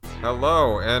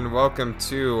Hello, and welcome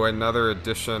to another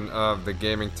edition of the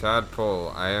Gaming Tadpole.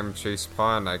 I am Chase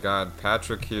Pond. I got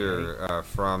Patrick here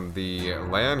from the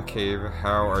Land Cave.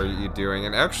 How are you doing?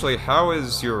 And actually, how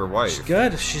is your wife? She's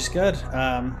good. She's good.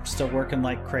 Still working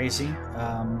like crazy.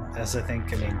 As I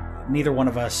think, neither one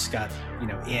of us got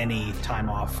any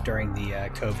time off during the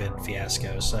COVID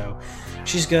fiasco. So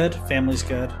she's good. Family's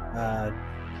good.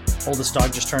 Oldest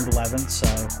dog just turned 11, so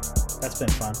that's been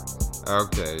fun.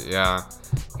 Okay, yeah.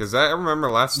 Because I remember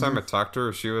last time I talked to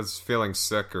her, she was feeling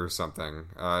sick or something.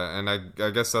 And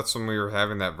I guess that's when we were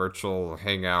having that virtual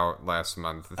hangout last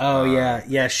month. Oh,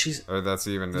 yeah. She's... Or that's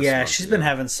even this Yeah, month, she's been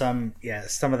having some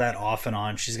of that off and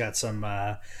on. She's got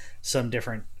some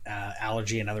different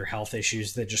allergy and other health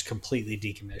issues that just completely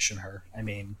decommission her. I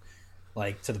mean,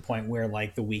 like, to the point where,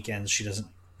 like, the weekends she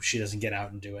doesn't get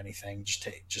out and do anything.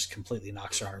 Just completely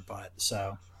knocks her on her butt.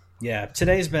 So, yeah,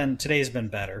 today's been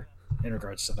better in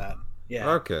regards to that.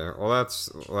 Yeah. Okay. Well, that's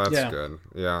good.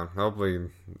 Yeah. Hopefully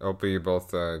you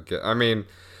both get. I mean,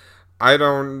 I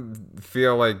don't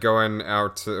feel like going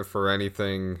out for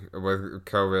anything with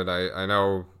COVID. I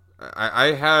know.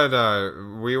 I had.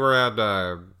 We were at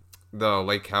the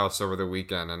lake house over the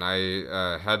weekend, and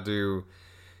I had to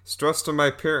stress to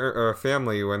my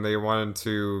family when they wanted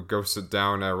to go sit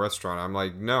down at a restaurant. I'm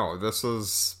like, no, this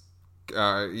is.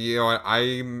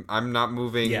 I'm not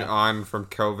moving on from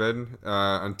COVID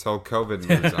until COVID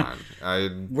moves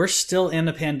on. We're still in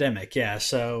a pandemic,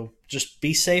 so just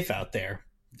be safe out there.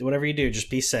 Whatever you do, just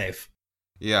be safe.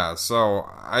 Yeah, so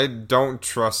I don't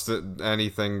trust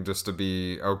anything just to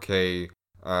be okay.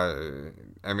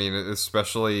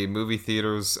 Especially movie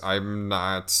theaters. I'm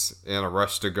not in a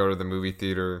rush to go to the movie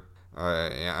theater.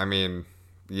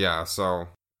 So...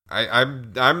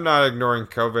 I'm not ignoring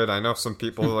COVID. I know some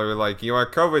people are like,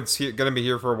 COVID's gonna be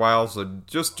here for a while, so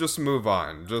just move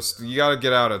on. You gotta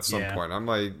get out at some point. I'm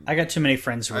like, I got too many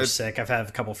friends who are sick. I've had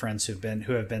a couple friends who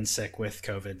have been sick with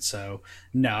COVID. So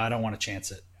no, I don't want to chance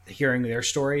it. Hearing their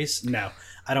stories, no,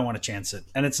 I don't want to chance it.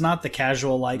 And it's not the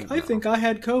casual like, I think I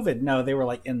had COVID. No, they were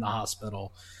like in the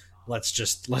hospital. Let's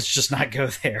just not go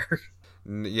there.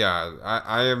 Yeah,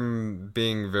 I am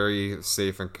being very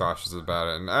safe and cautious about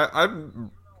it, and I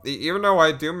even though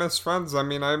I do miss friends, I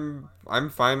mean, I'm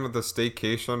fine with the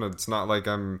staycation. It's not like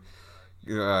I'm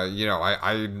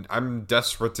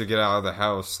desperate to get out of the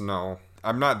house. No,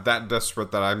 I'm not that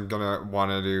desperate that I'm gonna want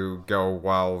to go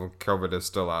while COVID is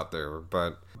still out there.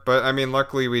 But I mean,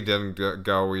 luckily we didn't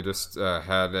go. We just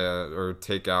had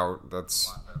takeout.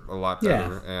 That's a lot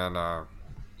better. And a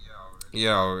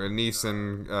niece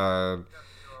and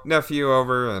nephew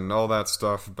over and all that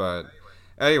stuff. But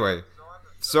anyway.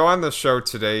 So on the show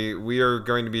today, we are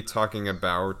going to be talking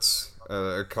about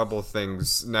a couple of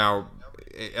things. Now,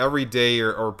 every day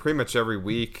or pretty much every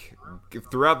week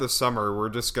throughout the summer, we're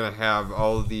just going to have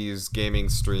all of these gaming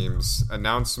streams,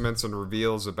 announcements and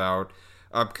reveals about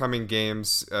upcoming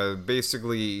games.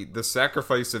 Basically, the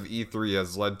sacrifice of E3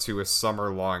 has led to a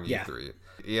summer-long E3.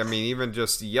 I mean, even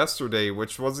just yesterday,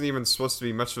 which wasn't even supposed to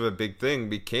be much of a big thing,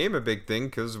 became a big thing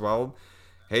because, well...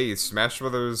 Hey, Smash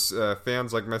Brothers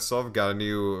fans like myself got a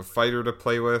new fighter to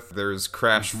play with. There's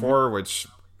Crash 4, which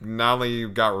not only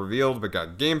got revealed, but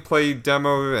got gameplay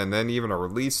demo and then even a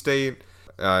release date.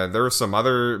 There were some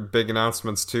other big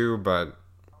announcements too, but...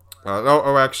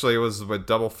 actually, it was with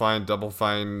Double Fine. Double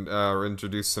Fine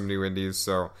introduced some new indies,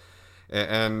 so...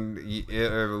 And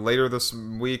later this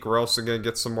week, we're also going to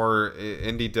get some more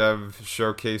indie dev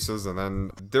showcases. And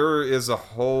then there is a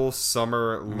whole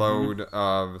summer load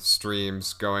of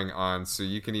streams going on. So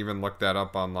you can even look that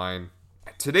up online.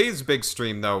 Today's big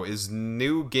stream, though, is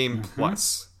New Game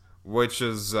Plus, which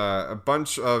is a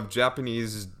bunch of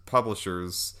Japanese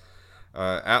publishers.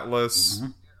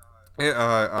 Atlus,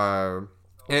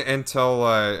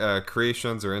 Intel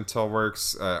Creations or Intel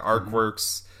Works,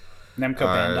 ArcWorks, Namco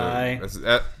Bandai.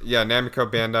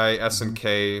 Namco Bandai,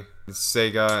 SNK,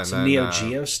 Sega, and some then Neo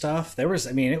Geo stuff. There was,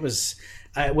 it was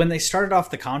when they started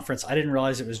off the conference, I didn't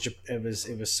realize it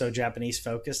was so Japanese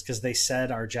focused because they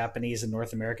said our Japanese and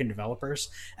North American developers,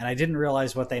 and I didn't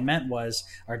realize what they meant was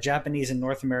our Japanese and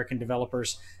North American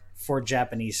developers for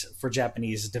Japanese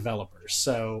developers.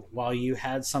 So while you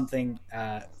had something,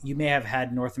 you may have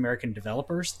had North American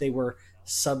developers, they were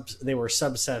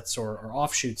subsets or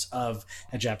offshoots of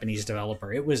a Japanese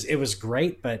developer. It was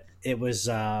great, but it was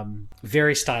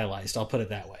very stylized. I'll put it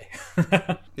that way.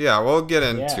 Yeah, we'll get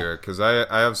into it because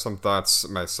I have some thoughts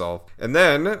myself. And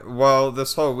then, well,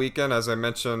 this whole weekend, as I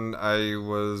mentioned, I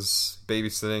was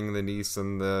babysitting the niece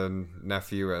and the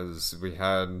nephew as we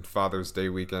had Father's Day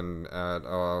weekend at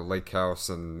a lake house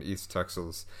in East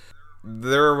Texas.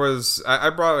 there was I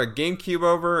brought a GameCube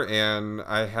over, and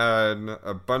I had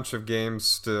a bunch of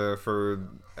games for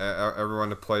everyone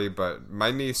to play, but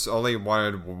my niece only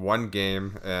wanted one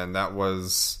game, and that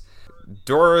was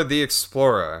Dora the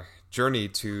Explorer: Journey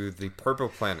to the Purple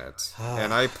Planet.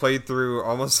 And I played through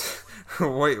almost.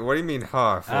 Wait, what do you mean,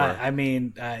 huh?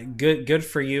 Good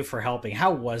for you for helping.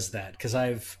 How was that? Because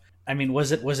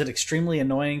was it extremely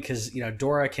annoying? Because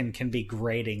Dora can be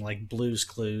grating, like Blue's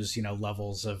Clues,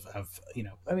 levels of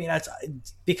that's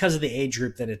because of the age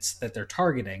group that they're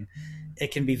targeting.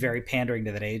 It can be very pandering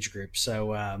to that age group.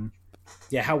 So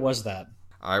how was that?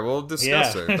 I will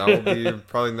discuss it. That will be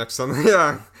probably next time.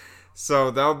 Yeah. So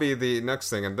that'll be the next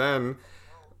thing, and then,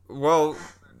 well,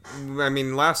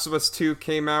 Last of Us 2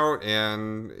 came out,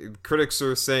 and critics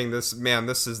are saying this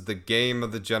is the game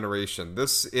of the generation.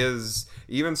 This is,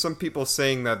 even some people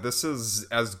saying that this is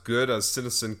as good as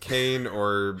Citizen Kane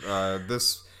or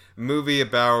this movie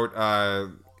about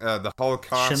the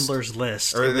Holocaust. Schindler's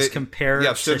List. It was compared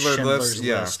to Schindler's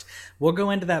List. We'll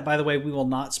go into that. By the way, we will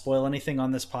not spoil anything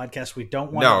on this podcast. We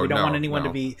don't want anyone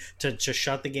to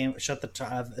shut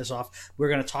this off. We're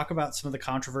going to talk about some of the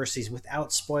controversies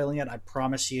without spoiling it. I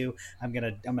promise you. I'm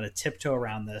gonna tiptoe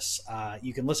around this.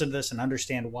 You can listen to this and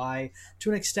understand why, to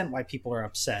an extent, why people are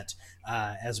upset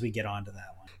as we get on to that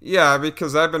one. Yeah,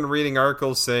 because I've been reading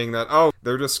articles saying that,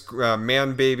 they're just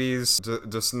man babies,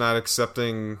 just not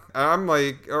accepting. I'm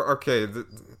like, okay,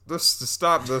 just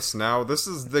stop this now. This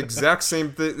is the exact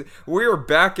same thing. We are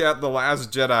back at The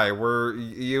Last Jedi, where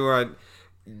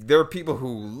there are people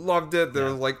who loved it.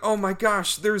 They're like, oh my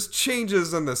gosh, there's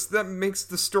changes in this. That makes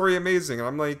the story amazing. And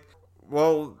I'm like,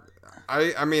 well,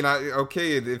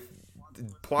 okay, if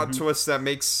plot twist that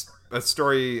makes a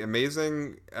story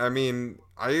amazing,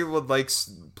 I would like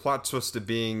plot twist to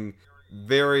being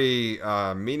very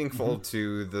meaningful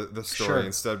to the story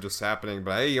instead of just happening.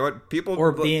 But hey, you know what? People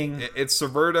it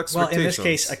subverted expectations. Well, in this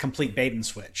case, a complete bait and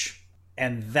switch,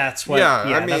 and that's what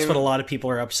that's what a lot of people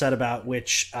are upset about.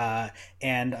 Which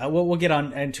we'll get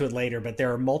on into it later. But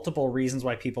there are multiple reasons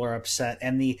why people are upset,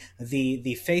 and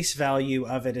the face value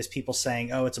of it is people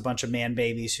saying, "Oh, it's a bunch of man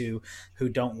babies who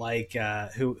don't like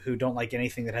who don't like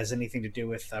anything that has anything to do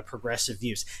with progressive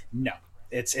views." No.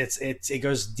 It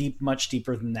goes much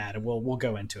deeper than that, and we'll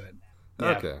go into it. Yeah.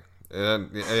 Okay,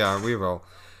 and we will,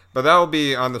 but that will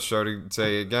be on the show to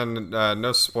say again.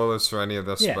 No spoilers for any of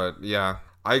this, but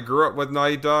I grew up with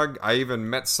Naughty Dog. I even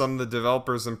met some of the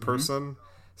developers in person,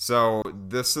 so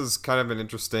this is kind of an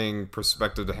interesting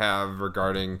perspective to have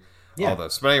regarding all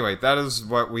this. But anyway, that is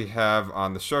what we have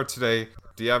on the show today.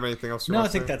 Do you have anything else you want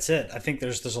to say? No, I think that's it. I think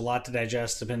there's a lot to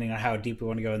digest depending on how deep we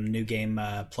want to go in the New Game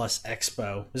Plus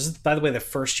Expo. This is, by the way, the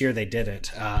first year they did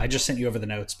it. I just sent you over the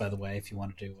notes, by the way, if you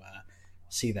wanted to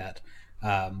see that.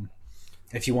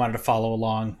 If you wanted to follow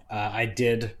along, I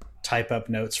did type up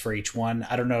notes for each one.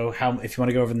 I don't know if you want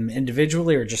to go over them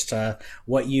individually or just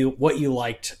what you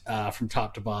liked from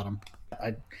top to bottom.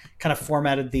 I kind of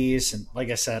formatted these, and like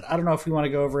I said, I don't know if we want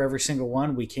to go over every single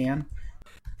one. We can.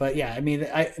 But yeah,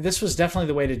 this was definitely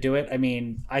the way to do it. I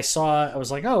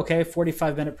was like, oh, okay,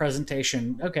 45-minute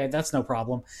presentation. Okay, that's no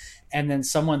problem. And then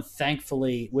someone,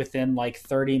 thankfully, within like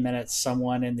 30 minutes,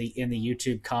 someone in the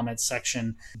YouTube comments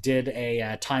section did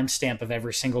a timestamp of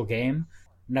every single game.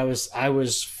 And I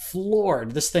was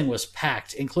floored. This thing was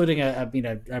packed, including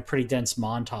a pretty dense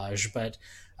montage. But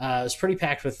it was pretty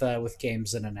packed with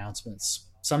games and announcements.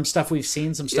 Some stuff we've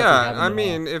seen, some stuff we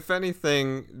haven't. If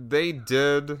anything, they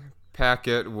did pack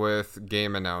it with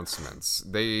game announcements.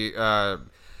 They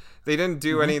didn't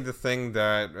do any of the thing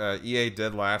that EA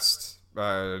did last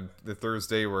the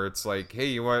Thursday, where it's like, hey,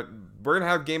 you know what? We're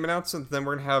gonna have game announcements, then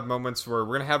we're gonna have moments where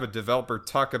we're gonna have a developer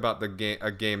talk about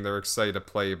a game they're excited to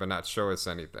play, but not show us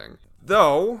anything.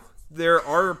 Though there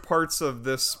are parts of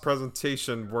this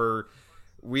presentation where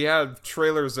we have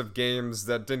trailers of games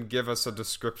that didn't give us a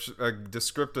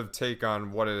descriptive take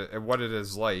on what it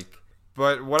is like.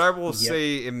 But what I will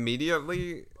say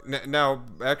immediately, now,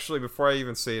 actually, before I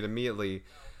even say it immediately,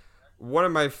 one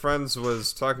of my friends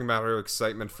was talking about her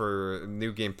excitement for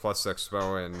New Game Plus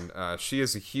Expo, and she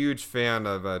is a huge fan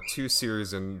of two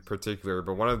series in particular,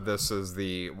 but one of this is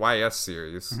the YS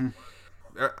series. Mm-hmm.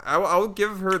 I'll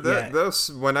give her this.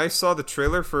 When I saw the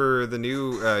trailer for the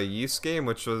new Ys game,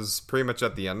 which was pretty much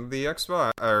at the end of the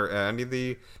expo or end of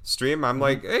the stream, I'm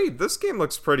like, hey, this game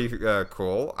looks pretty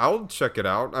cool. I'll check it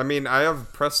out. I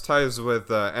have press ties with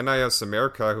NIS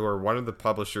America, who are one of the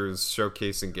publishers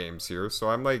showcasing games here. So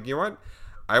I'm like, you know what?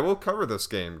 I will cover this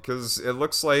game because it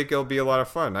looks like it'll be a lot of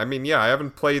fun. I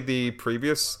haven't played the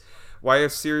previous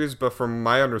YS series, but from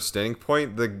my understanding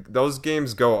point, those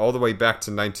games go all the way back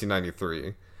to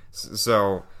 1993.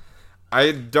 So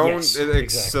I don't Yes, exactly.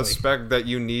 suspect that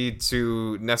you need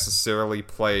to necessarily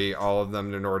play all of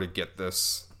them in order to get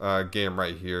this game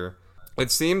right here. It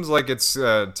seems like it's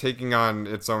taking on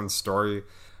its own story,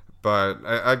 but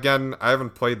again, I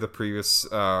haven't played the previous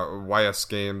YS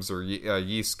games or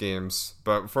Yeast games.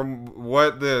 But from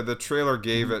what the trailer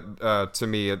gave it to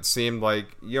me, it seemed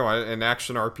like an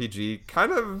action RPG,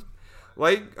 kind of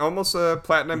like almost a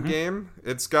platinum game.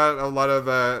 It's got a lot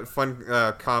of fun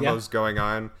combos going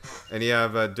on, and you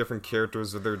have different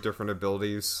characters with their different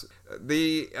abilities.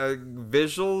 The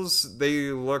visuals,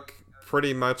 they look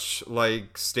pretty much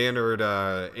like standard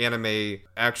anime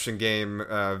action game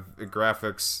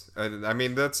graphics. I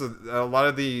mean, that's a lot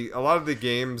of the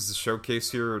games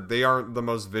showcase here. They aren't the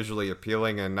most visually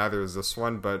appealing, and neither is this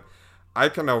one. But I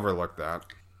can overlook that.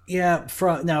 Yeah,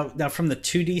 from from the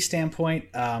 2D standpoint,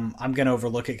 I'm going to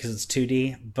overlook it because it's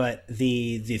 2D. But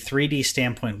the 3D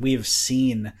standpoint, we have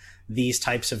seen these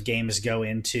types of games go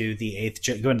into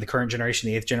go into the current generation,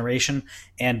 the 8th generation,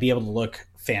 and be able to look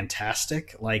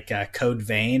fantastic, like Code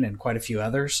Vein and quite a few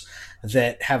others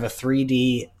that have a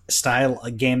 3D style,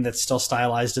 a game that's still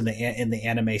stylized in the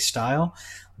anime style.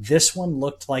 This one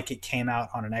looked like it came out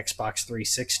on an Xbox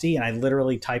 360, and I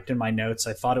literally typed in my notes.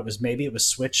 I thought maybe it was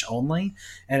Switch only,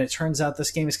 and it turns out this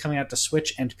game is coming out to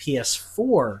Switch and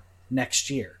PS4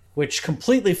 next year, which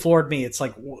completely floored me. It's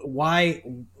like, why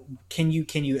can you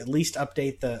at least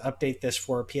update this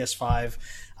for PS5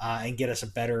 and get us a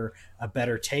better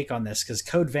take on this? Because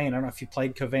Code Vein, I don't know if you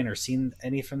played Code Vein or seen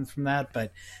anything from that,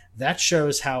 but that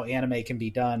shows how anime can be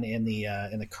done in the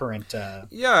current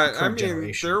current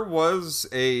generation. There was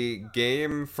a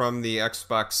game from the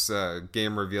Xbox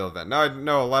game reveal event. Now I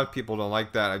know a lot of people don't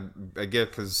like that. I get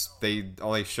because they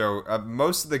only show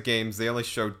most of the games, they only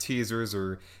show teasers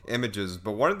or images,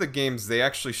 but one of the games they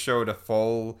actually showed a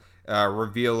full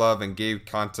reveal of and gave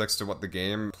context to what the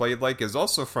game played like is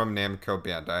also from Namco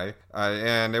Bandai,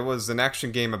 and it was an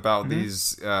action game about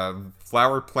these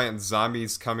flower plant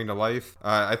zombies coming to life.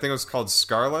 I think it was called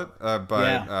Scarlet,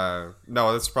 but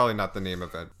no, that's probably not the name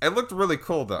of it. It looked really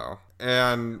cool though,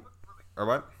 and or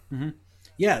what?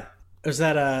 Yeah, was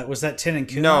that Tin and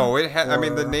Kuma? No, I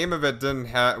mean, the name of it didn't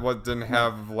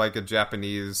have like a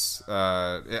Japanese.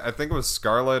 I think it was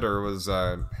Scarlet or it was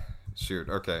shoot.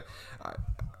 Okay.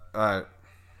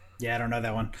 Yeah, I don't know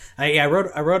that one. I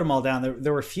wrote them all down.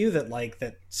 There were a few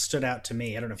that stood out to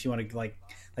me. I don't know if you want to like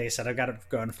I said, I've got it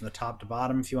going from the top to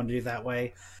bottom. If you want to do that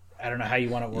way, I don't know how you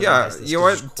want to organize this. Yeah, you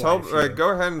what?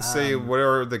 Go ahead and say what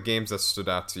are the games that stood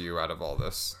out to you out of all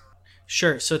this.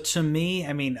 Sure. So to me,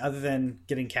 I mean, other than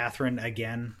getting Catherine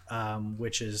again,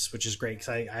 which is great because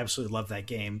I absolutely love that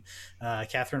game.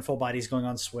 Catherine Full Body's going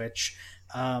on Switch.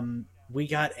 We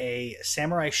got a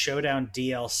Samurai Showdown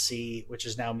DLC, which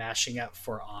is now mashing up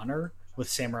For Honor with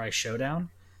Samurai Showdown,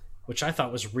 which I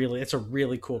thought was it's a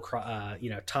really cool,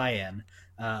 tie-in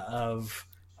of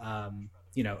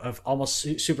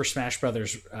almost Super Smash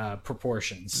Brothers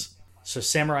proportions. So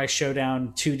Samurai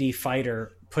Showdown 2D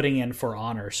fighter putting in For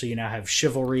Honor, so you now have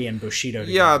Chivalry and Bushido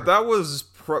together. Yeah, that was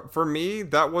for me.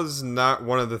 That was not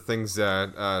one of the things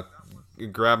that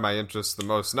grabbed my interest the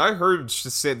most. And I heard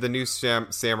the new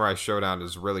Samurai Showdown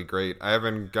is really great. I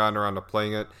haven't gotten around to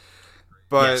playing it,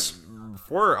 but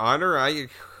For Honor, I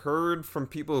heard from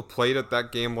people who played it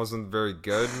that game wasn't very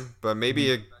good, but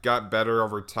maybe it got better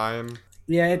over time.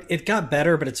 Yeah, it got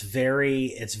better, but it's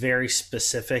very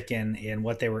specific in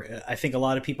what they were. I think a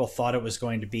lot of people thought it was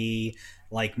going to be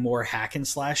like more hack and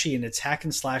slashy, and it's hack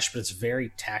and slash, but it's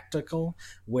very tactical,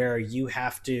 where you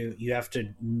have to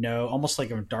know, almost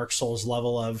like a Dark Souls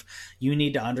level of, you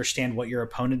need to understand what your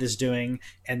opponent is doing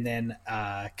and then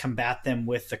combat them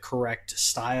with the correct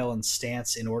style and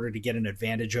stance in order to get an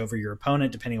advantage over your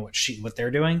opponent, depending on what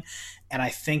they're doing. And I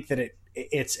think that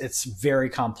it's very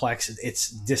complex. It's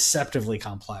deceptively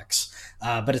complex,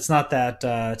 but it's not that.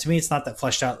 To me, it's not that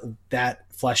fleshed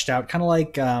out. Kind of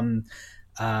like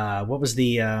what was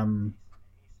the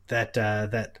that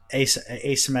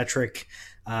asymmetric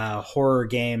horror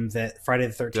game that Friday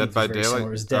the 13th Dead by Daylight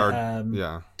was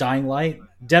Dying Light,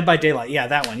 Dead by Daylight. Yeah,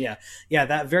 that one. Yeah,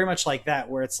 that very much like that,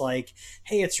 where it's like,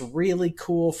 hey, it's really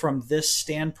cool from this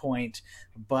standpoint,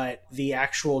 but the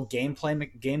actual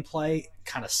gameplay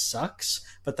kind of sucks.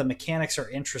 But the mechanics are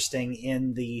interesting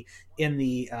in the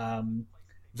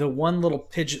one little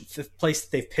place that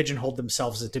they've pigeonholed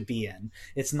themselves to be in.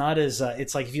 It's not as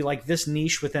it's like, if you like this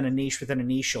niche within a niche within a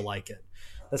niche, you'll like it.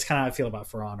 That's kind of how I feel about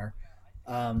For Honor.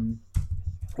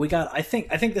 We got. I think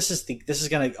this is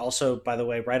going to also, by the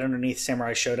way, right underneath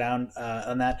Samurai Showdown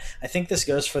on that. I think this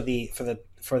goes for the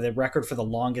record for the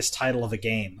longest title of a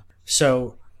game.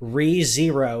 So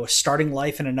Re:Zero, Starting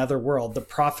Life in Another World: The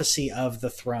Prophecy of the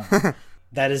Throne.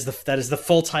 That is the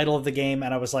full title of the game,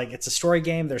 and I was like, it's a story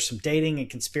game. There's some dating and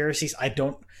conspiracies.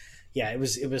 It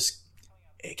was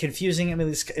confusing. I mean,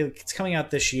 it's coming out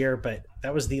this year, but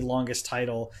that was the longest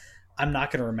title. I'm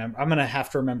not going to remember. I'm going to have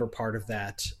to remember part of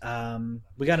that.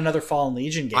 We got another Fallen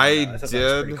Legion game. I thought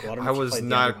did. Cool. I was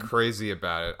not crazy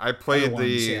about it. I played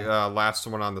the last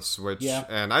one on the Switch,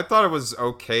 and I thought it was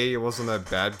okay. It wasn't a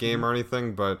bad game or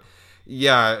anything, but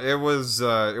yeah, it was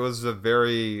a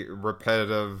very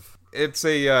repetitive. It's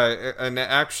an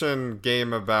action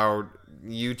game about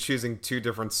you choosing two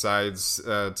different sides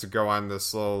to go on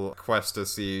this little quest to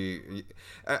see.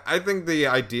 I think the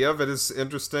idea of it is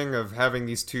interesting, of having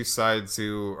these two sides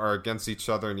who are against each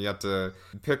other, and you have to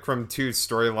pick from two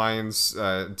storylines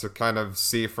to kind of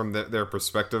see from their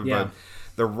perspective. Yeah. But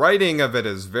the writing of it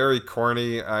is very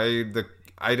corny. I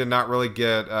did not really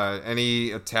get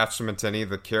any attachment to any of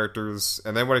the characters.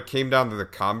 And then when it came down to the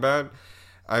combat,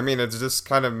 I mean, it's just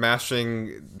kind of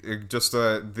mashing just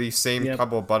the same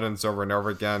couple of buttons over and over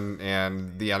again,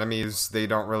 and the enemies, they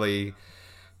don't really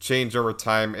change over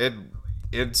time.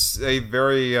 It's a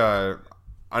very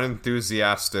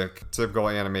unenthusiastic, typical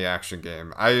anime action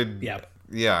game.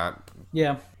 Yeah.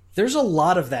 There's a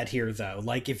lot of that here, though.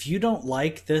 Like, if you don't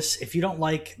like this, if you don't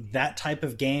like that type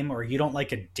of game, or you don't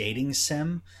like a dating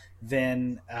sim,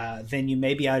 then you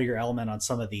may be out of your element on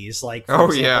some of these. Like, for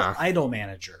example, Idol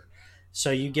Manager. So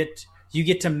you get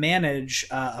to manage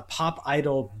a pop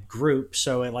idol group,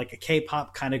 so like a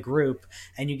K-pop kind of group,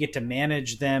 and you get to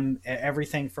manage them,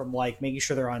 everything from like making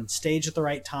sure they're on stage at the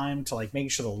right time to like making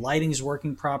sure the lighting's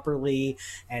working properly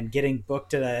and getting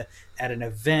booked at an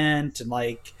event. And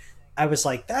like, I was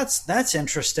like, that's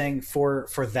interesting for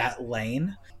that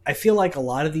lane. I feel like a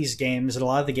lot of these games, and a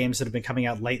lot of the games that have been coming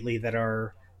out lately that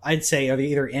are, I'd say, are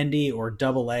either indie or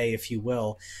AA, if you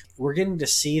will, we're getting to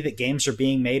see that games are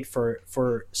being made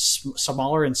for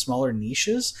smaller and smaller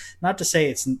niches. Not to say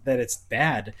it's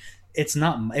bad. It's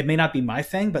not. It may not be my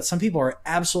thing, but some people are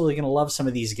absolutely going to love some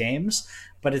of these games.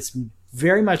 But it's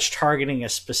very much targeting a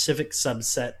specific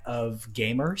subset of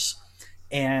gamers.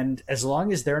 And as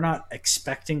long as they're not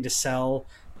expecting to sell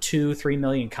 2-3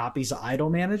 million copies of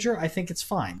Idol Manager, I think it's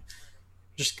fine.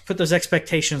 Just put those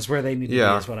expectations where they need to be,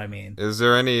 is what I mean. Is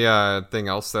there any thing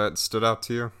else that stood out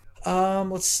to you?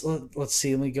 Let's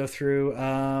see. Let me go through.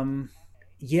 Cafe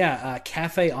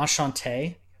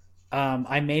Enchanté.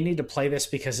 I may need to play this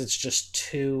because it's just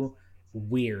too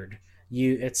weird.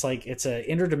 It's a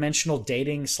interdimensional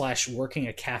dating / working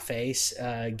a cafe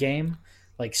game,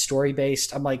 like story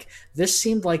based. I'm like, this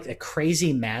seemed like a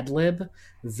crazy Mad Lib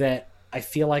that I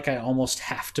feel like I almost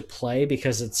have to play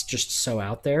because it's just so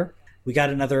out there. We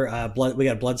got another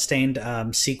Bloodstained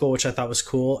sequel, which I thought was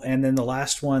cool. And then the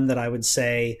last one that I would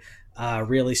say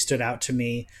really stood out to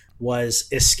me was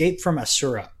Escape from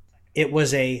Asura. It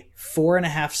was a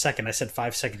 4.5 second, I said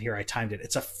 5 second here, I timed it.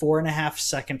 It's a 4.5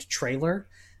 second trailer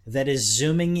that is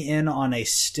zooming in on a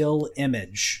still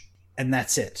image, and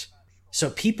that's it. So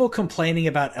people complaining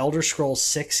about Elder Scrolls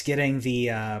 6 getting the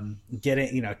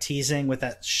teasing with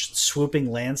that swooping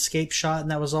landscape shot,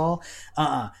 and that was all.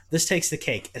 This takes the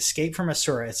cake. Escape from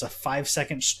Asura. It's a 5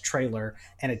 second trailer,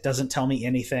 and it doesn't tell me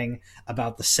anything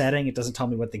about the setting. It doesn't tell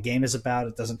me what the game is about.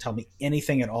 It doesn't tell me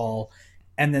anything at all.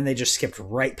 And then they just skipped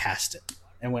right past it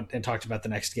and went and talked about the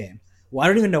next game. Well, I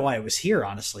don't even know why it was here,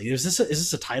 honestly. Is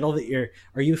this a title that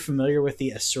are you familiar with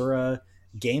the Asura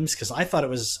games? Because I thought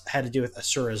it had to do with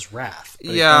Asura's Wrath.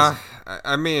 Yeah,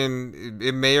 I mean,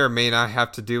 it may or may not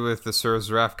have to do with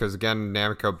Asura's Wrath, because again,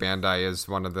 Namco Bandai is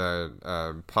one of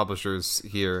the publishers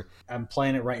here. I'm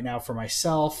playing it right now for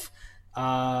myself.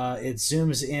 It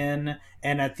zooms in,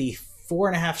 and at the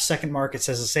 4.5 second mark, it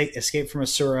says Escape from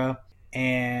Asura,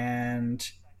 and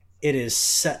it is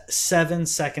 7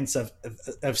 seconds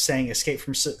of saying Escape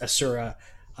from Asura,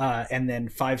 and then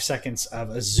 5 seconds of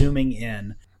a zooming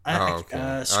in.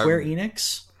 Square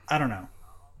Enix? I don't know.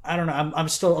 I'm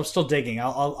still digging.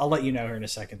 I'll let you know here in a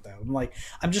second, though.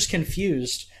 I'm just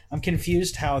confused. I'm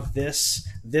confused how this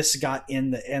got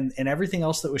in and everything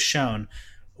else that was shown.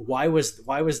 Why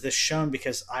was this shown?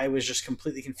 Because I was just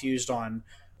completely confused on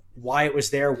why it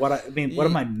was there. What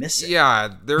am I missing?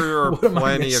 Yeah, there are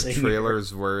plenty of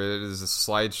trailers where it is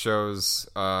slideshows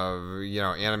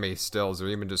of anime stills, or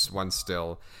even just one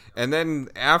still. And then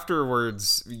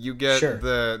afterwards, you get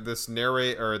this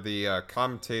narrator, or the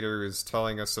commentator is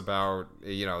telling us about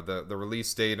the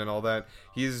release date and all that.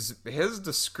 His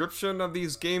description of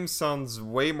these games sounds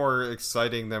way more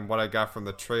exciting than what I got from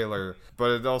the trailer.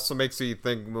 But it also makes you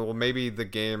think, well, maybe the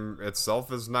game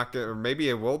itself is not good, or maybe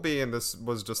it will be, and this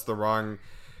was just the wrong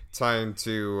time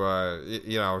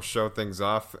to show things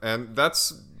off, and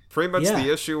that's pretty much Yeah.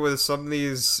 the issue with some of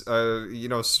these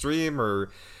stream or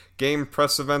game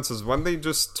press events is when they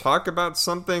just talk about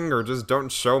something or just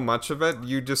don't show much of it,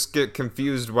 you just get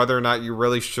confused whether or not you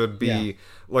really should be Yeah.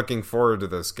 looking forward to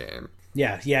this game.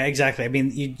 Yeah, yeah, exactly. I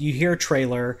mean, you hear a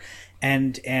trailer,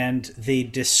 and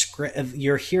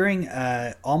you're hearing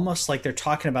almost like they're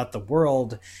talking about the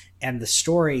world and the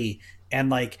story, and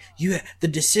like the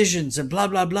decisions and blah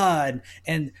blah blah,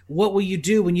 and what will you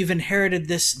do when you've inherited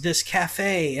this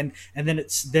cafe, and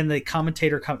then the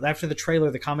commentator comes after the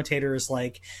trailer. The commentator is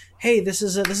like, "Hey, this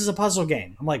is a puzzle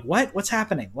game." I'm like, "What's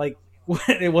happening?" Like.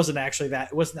 It wasn't actually that.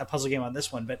 It wasn't that puzzle game on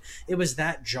this one, but it was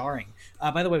that jarring.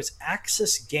 By the way, it was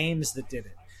Axis Games that did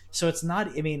it, so it's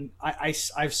not. I mean,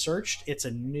 I've searched. It's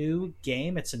a new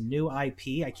game. It's a new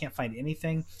IP. I can't find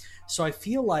anything, so I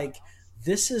feel like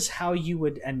this is how you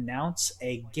would announce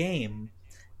a game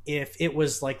if it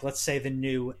was like, let's say, the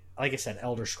new, like I said,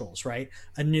 Elder Scrolls, right?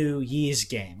 A new Ys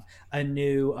game, a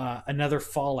new another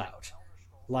Fallout.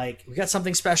 Like, we got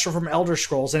something special from Elder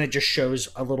Scrolls, and it just shows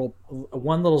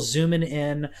one little zooming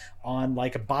in on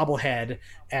like a bobblehead,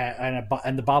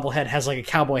 and the bobblehead has like a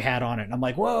cowboy hat on it. And I'm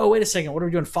like, whoa, wait a second, what are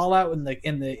we doing? Fallout in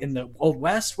the Old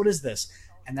West? What is this?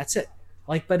 And that's it.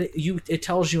 Like, but it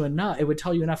tells you enough. It would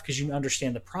tell you enough because you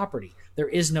understand the property. There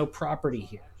is no property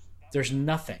here. There's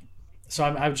nothing. So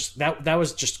I just that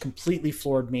was just completely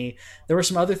floored me. There were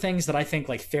some other things that I think,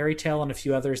 like Fairy Tale and a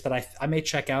few others, that I may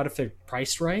check out if they're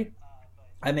priced right.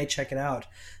 I may check it out.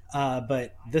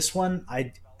 But this one,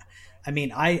 I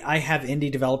have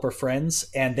indie developer friends,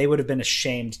 and they would have been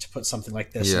ashamed to put something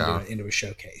like this into a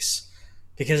showcase,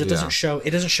 because it doesn't show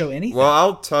anything. Well,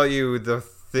 I'll tell you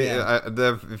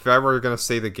if I were going to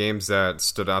say the games that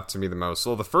stood out to me the most.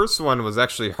 Well, the first one was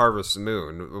actually Harvest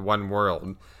Moon, One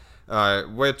World,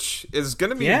 which is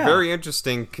going to be very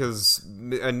interesting because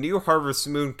a new Harvest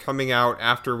Moon coming out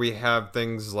after we have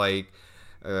things like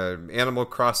Animal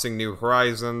Crossing New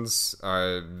Horizons,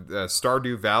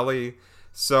 Stardew Valley.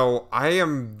 So I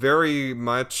am very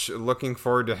much looking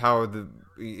forward to how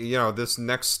this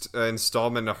next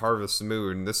installment of Harvest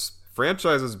Moon. This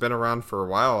franchise has been around for a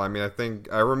while. I mean,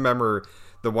 I remember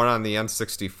the one on the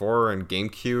N64 and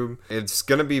GameCube. It's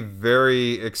going to be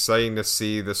very exciting to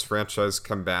see this franchise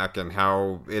come back and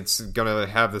how it's going to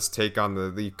have this take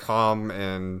on the calm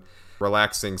and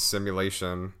relaxing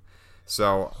simulation.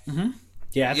 So... Mm-hmm.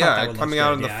 Yeah, coming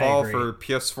out in the fall for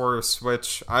PS4 or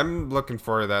Switch. I'm looking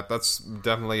forward to that. That's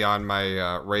definitely on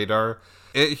my radar.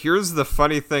 Here's the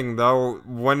funny thing, though.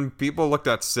 When people looked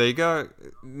at Sega,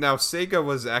 now Sega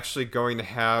was actually going to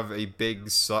have a big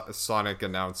Sonic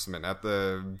announcement at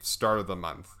the start of the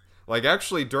month. Like,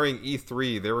 actually, during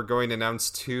E3, they were going to announce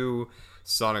 2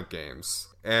 Sonic games.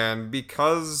 And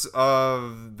because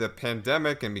of the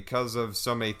pandemic and because of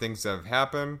so many things that have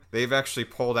happened, they've actually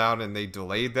pulled out and they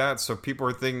delayed that. So people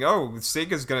are thinking, oh,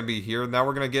 Sega's going to be here. Now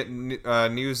we're going to get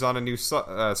news on a new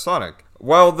Sonic.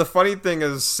 Well, the funny thing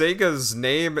is Sega's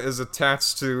name is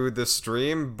attached to the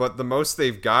stream, but the most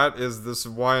they've got is this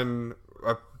one,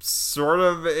 sort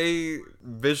of a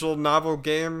visual novel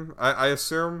game, I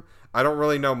assume. I don't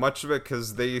really know much of it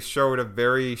because they showed a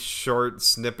very short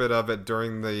snippet of it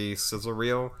during the sizzle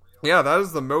reel. Yeah, that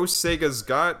is the most Sega's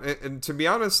got. And to be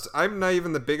honest, I'm not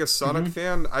even the biggest Sonic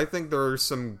fan. I think there are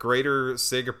some greater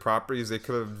Sega properties they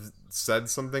could have said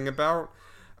something about.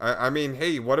 I mean,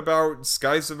 hey, what about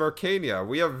Skies of Arcadia?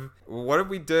 What if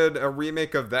we did a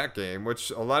remake of that game,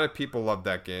 which a lot of people love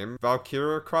that game.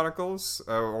 Valkyria Chronicles,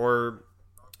 or...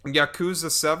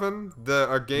 Yakuza 7,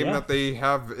 a game that they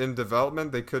have in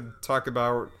development. They could talk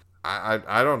about,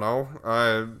 I don't know,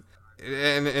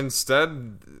 and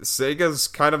instead Sega's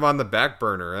kind of on the back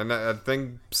burner, and I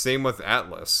think same with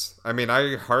Atlas. I mean,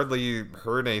 I hardly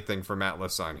heard anything from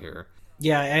Atlas on here.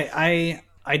 Yeah,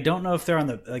 I don't know if they're on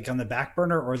the back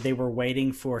burner, or they were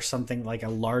waiting for something like a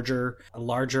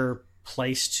larger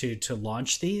place to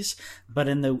launch these. But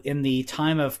in the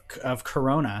time of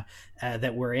Corona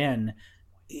that we're in,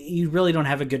 you really don't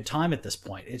have a good time at this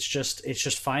point. It's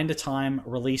just find a time,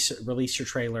 release your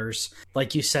trailers.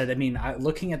 Like you said, I mean,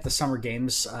 looking at the Summer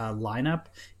Games lineup,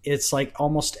 it's like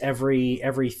almost every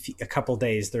a couple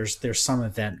days there's some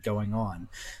event going on.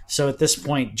 So at this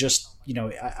point, just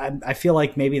I feel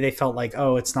like maybe they felt like,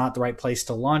 oh, it's not the right place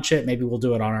to launch it. Maybe we'll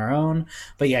do it on our own.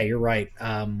 But yeah, you're right.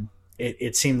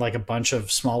 It seemed like a bunch of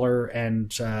smaller,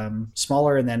 and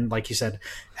then, like you said,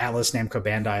 Atlas, Namco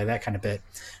Bandai, that kind of bit.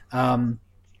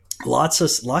 Lots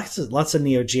of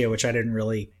Neo Geo, which I didn't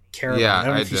really care about. I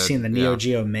don't know if you've seen the Neo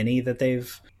Geo Mini that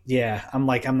they've. Yeah, I'm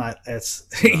not. It's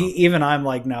no. Even I'm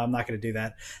like, no, I'm not going to do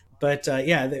that. But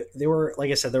yeah, there were,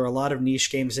 like I said, there were a lot of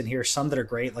niche games in here. Some that are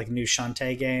great, like a new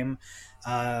Shantae game,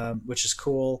 which is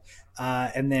cool.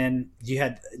 And then you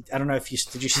had, I don't know if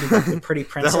did you see like, the Pretty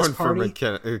Princess that one Party?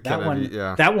 Kennedy,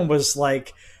 yeah. That one was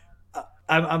like,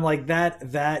 I'm like that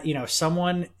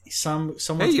someone's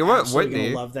Hey, you know what, Whitney?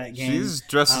 Gonna love that game. She's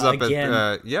dresses up again,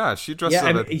 at she dresses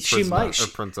up at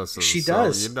princesses. She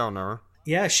does. So you don't know her.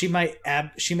 Yeah, she may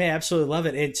absolutely love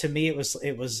it. And to me, it was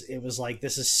like,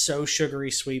 this is so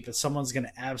sugary sweet, but someone's going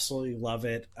to absolutely love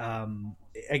it.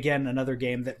 Again, another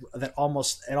game that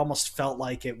almost felt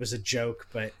like it was a joke,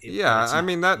 but I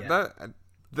mean that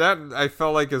I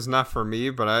felt like is not for me.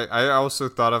 But I also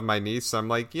thought of my niece. I'm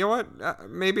like, you know what?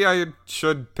 Maybe I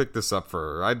should pick this up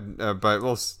for her. But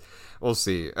we'll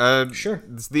see. Sure.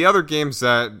 The other games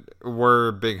that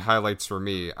were big highlights for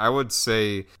me, I would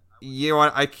say. You know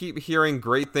what? I keep hearing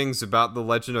great things about the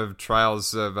Legend of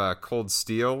Trials of Cold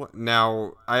Steel.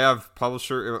 Now, I have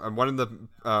one of the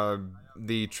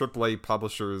AAA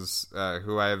publishers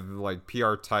who I have like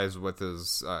PR ties with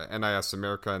is NIS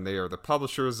America, and they are the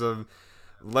publishers of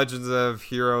Legends of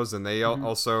Heroes, and they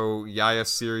also Yaya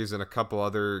series and a couple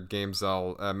other games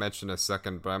I'll mention in a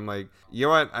second. But I'm like, you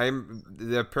know what?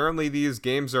 Apparently these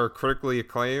games are critically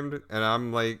acclaimed, and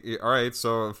I'm like, all right,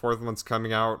 so the fourth one's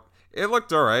coming out. It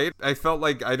looked alright. I felt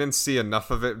like I didn't see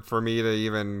enough of it for me to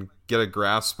even get a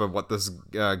grasp of what this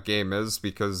game is,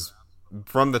 because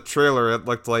from the trailer it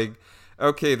looked like,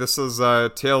 okay, this is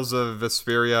Tales of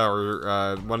Vesperia,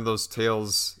 or one of those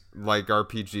Tales like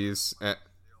RPGs.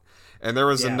 And there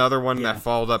was another one that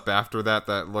followed up after that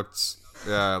looked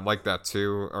like that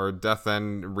too, or Death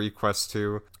End Request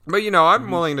 2. But I'm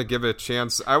willing to give it a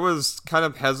chance. I was kind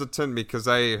of hesitant because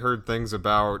I heard things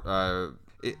about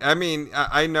I mean,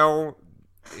 I know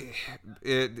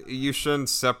you shouldn't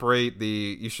separate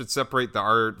you should separate the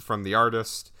art from the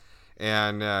artist.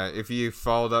 And if you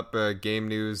followed up game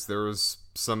news, there was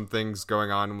some things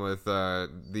going on with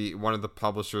one of the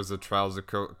publishers of Trials of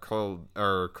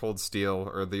Cold Steel,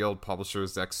 or the old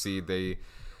publishers XC.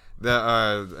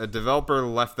 A developer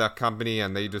left that company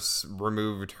and they just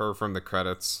removed her from the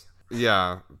credits.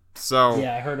 Yeah. So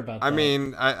yeah, I heard about that. I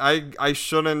mean, I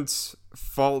shouldn't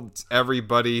fault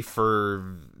everybody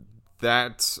for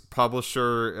that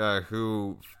publisher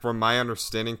who, from my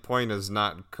understanding point, is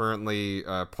not currently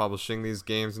publishing these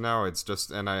games now. It's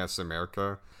just NIS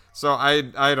America. So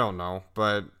I don't know,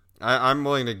 but I'm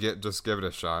willing to give it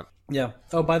a shot. Yeah.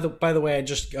 Oh, by the way,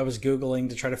 I was Googling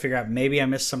to try to figure out, maybe I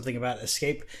missed something about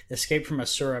Escape from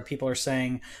Asura. People are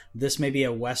saying this may be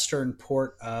a Western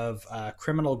port of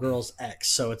Criminal Girls X,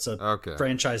 so it's a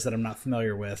franchise that I'm not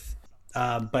familiar with.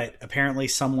 But apparently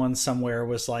someone somewhere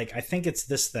was like, I think it's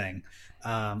this thing.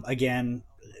 Again,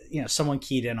 someone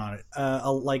keyed in on it.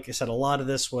 Like I said, a lot of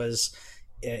this was,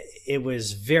 it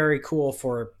was very cool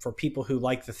for people who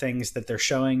like the things that they're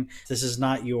showing. This is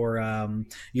not your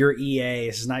EA.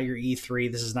 This is not your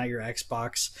E3. This is not your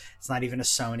Xbox. It's not even a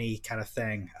Sony kind of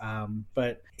thing.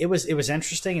 But it was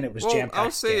interesting, and it was jam-packed.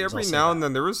 I'll say every now and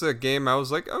then there was a game I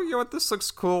was like, oh, you know what, this looks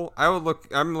cool.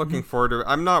 I'm looking forward to it.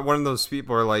 I'm not one of those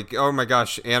people who are like, oh my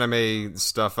gosh, anime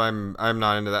stuff. I'm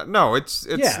not into that. No, it's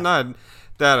not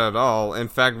that at all. In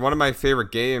fact, one of my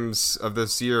favorite games of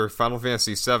this year, Final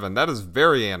Fantasy VII, that is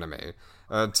very anime.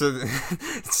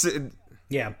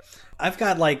 Yeah, I've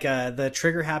got like the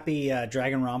Trigger Happy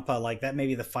Danganronpa. Like that may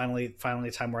be the finally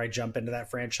time where I jump into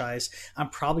that franchise. I'm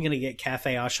probably gonna get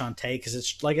Cafe Enchanté because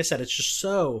it's, like I said, it's just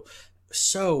so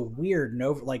weird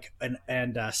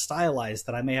and stylized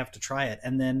that I may have to try it.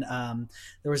 And then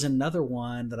there was another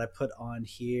one that I put on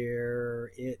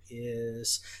here. It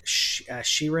is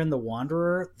Shiren the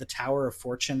Wanderer, the Tower of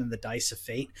Fortune and the Dice of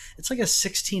Fate. It's like a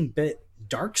 16-bit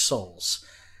Dark Souls.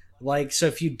 Like, so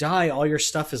if you die, all your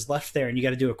stuff is left there, and you got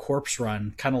to do a corpse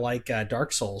run, kind of like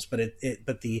Dark Souls. But it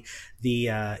had the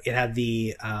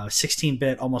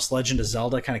 16-bit almost Legend of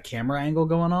Zelda kind of camera angle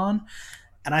going on.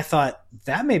 And I thought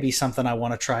that may be something I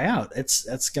want to try out.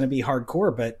 That's going to be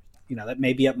hardcore, but that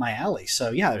may be up my alley.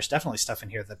 So yeah, there's definitely stuff in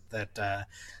here that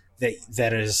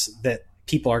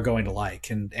people are going to like,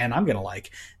 and I'm going to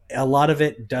like. A lot of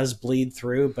it does bleed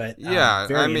through, but yeah,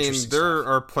 very I mean, there stuff.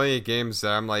 are plenty of games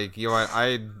that I'm like,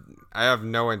 I have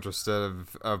no interest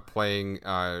of playing.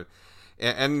 And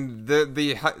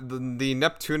the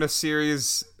Neptuna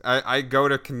series, I go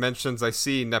to conventions, I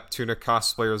see Neptuna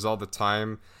cosplayers all the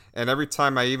time. And every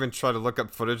time I even try to look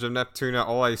up footage of Neptuna,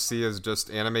 all I see is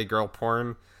just anime girl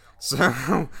porn.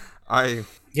 So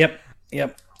Yep.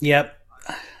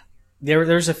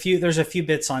 there's a few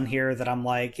bits on here that I'm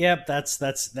like, yep, that's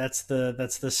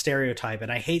the stereotype,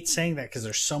 and I hate saying that because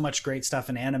there's so much great stuff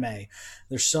in anime.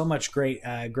 There's so much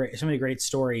so many great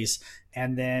stories,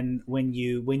 and then when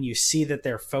you see that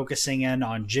they're focusing in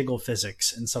on jiggle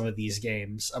physics in some of these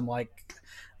games, I'm like,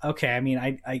 okay, I mean,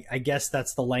 I guess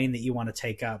that's the lane that you want to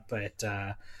take up,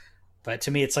 but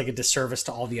to me, it's like a disservice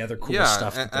to all the other cool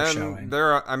stuff that they're showing.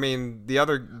 There are, I mean, the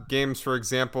other games, for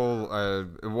example,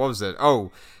 what was it?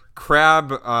 Oh,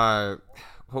 Crab.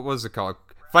 What was it called?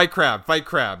 Fight Crab.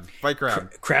 Crab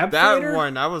That Fighter?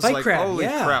 One, I was Fight like, Crab, holy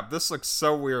yeah. crap, this looks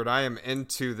so weird. I am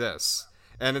into this.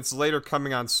 And it's later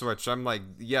coming on Switch. I'm like,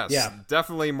 yes,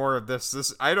 definitely more of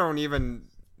this. I don't even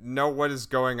know what is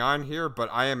going on here, but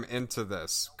I am into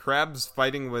this. Crabs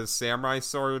fighting with samurai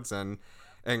swords and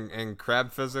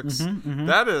crab physics.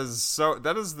 That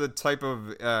is the type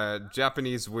of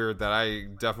Japanese weird that I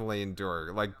definitely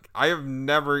endure. Like I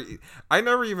never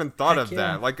even thought of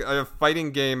that. Like a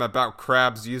fighting game about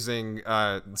crabs using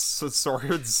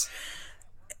swords.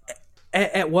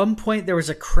 At one point, there was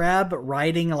a crab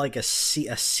riding like a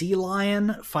sea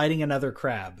lion fighting another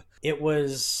crab. It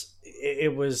was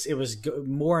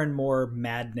more and more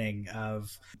maddening.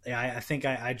 I think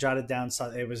I jotted down. So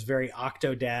it was very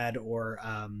Octodad or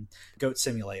Goat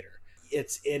Simulator.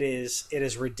 It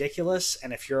is ridiculous,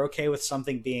 and if you're okay with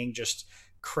something being just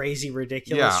crazy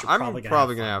ridiculous, you're probably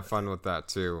gonna have fun with that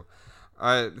too.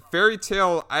 Fairy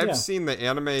Tail, I've seen the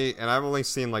anime, and I've only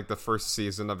seen like the first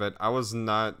season of it. I was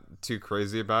not too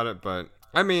crazy about it, but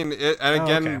I mean,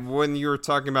 when you were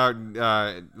talking about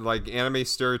like anime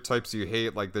stereotypes you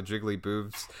hate, like the jiggly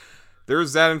boobs,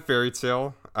 there's that in Fairy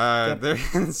Tail.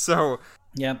 So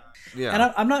yep. Yeah.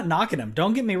 And I'm not knocking them.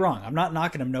 Don't get me wrong. I'm not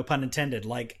knocking them. No pun intended.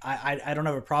 Like I don't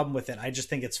have a problem with it. I just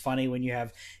think it's funny when you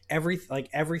have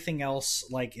everything else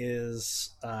like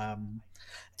is.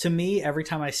 To me, every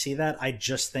time I see that, I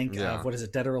just think of what is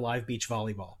it, Dead or Alive Beach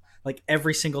Volleyball. Like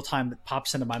every single time that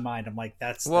pops into my mind, I'm like,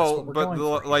 that's what we're going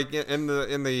for. Like in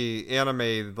the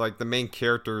anime, like the main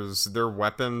characters, their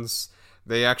weapons,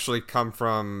 they actually come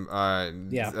from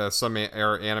some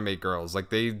anime girls.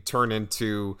 Like they turn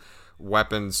into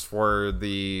weapons for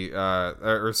the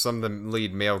or some of the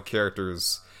lead male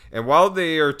characters. And while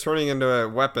they are turning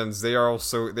into weapons, they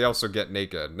also get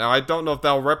naked. Now I don't know if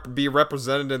that'll be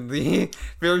represented in the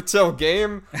Fairy Tail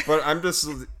game, but I'm just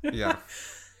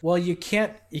Well, you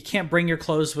can't bring your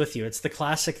clothes with you. It's the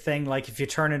classic thing. Like if you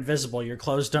turn invisible, your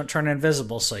clothes don't turn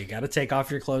invisible, so you got to take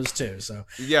off your clothes too. So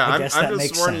yeah, I'm just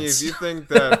warning you. If you think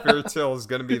that Fairy Tail is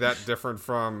going to be that different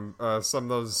from some of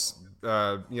those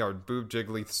boob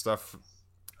jiggly stuff,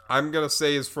 I'm gonna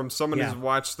say is from someone who's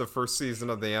watched the first season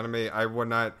of the anime, I would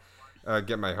not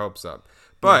get my hopes up.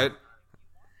 But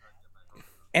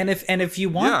and if you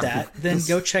want that, then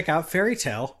go check out Fairy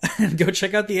Tail and go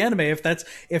check out the anime.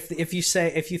 If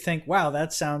you think, wow,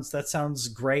 that sounds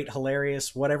great,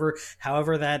 hilarious, whatever,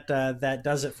 however that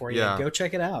does it for you, go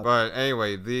check it out. But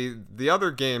anyway, the other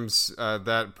games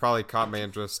that probably caught my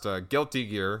interest, Guilty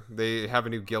Gear. They have a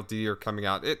new Guilty Gear coming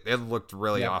out. It looked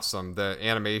really awesome. The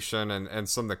animation and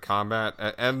some of the combat,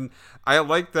 and I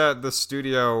like that the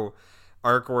studio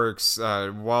Artworks,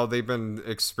 while they've been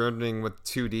experimenting with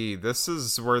 2D, this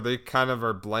is where they kind of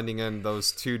are blending in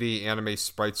those 2D anime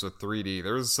sprites with 3D.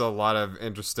 There's a lot of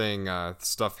interesting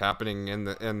stuff happening in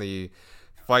the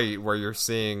fight where you're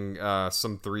seeing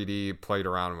some 3D played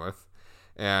around with,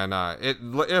 and it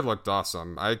looked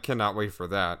awesome. I cannot wait for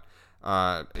that.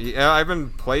 I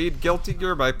haven't played Guilty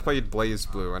Gear, but I played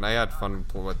BlazBlue, and I had fun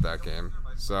with that game.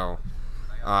 So,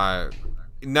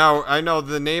 now, I know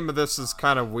the name of this is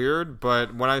kind of weird,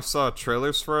 but when I saw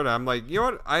trailers for it, I'm like, you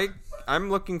know what?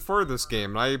 I'm looking forward to this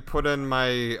game. I put in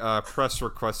my press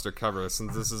request to cover this,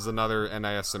 since this is another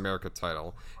NIS America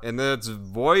title. And it's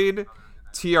Void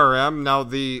TRM. Now,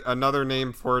 another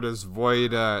name for it is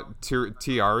Void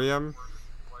Terrarium.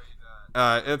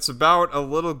 It's about a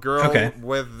little girl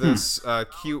with this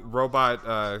cute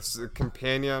robot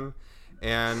companion,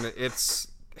 and it's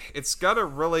got a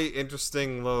really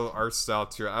interesting little art style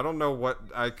to it. I don't know what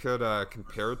I could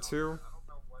compare it to.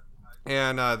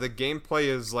 And the gameplay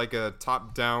is like a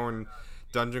top-down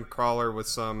dungeon crawler with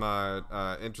some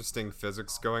interesting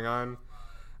physics going on.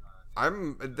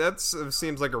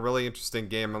 Seems like a really interesting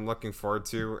game I'm looking forward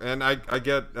to. And I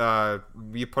get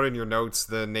you put in your notes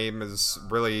the name is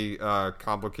really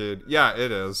complicated. Yeah,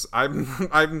 it is.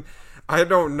 I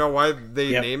don't know why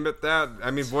they named it that.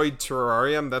 I mean, Void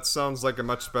Terrarium, that sounds like a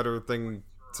much better thing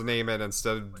to name it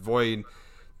instead of Void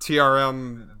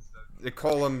TRM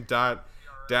column dot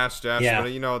dash.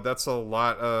 But, that's a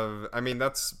lot of... I mean,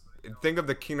 that's think of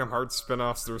the Kingdom Hearts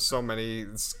spin-offs. There's so many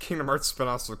Kingdom Hearts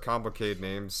spin-offs with complicated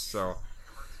names. So,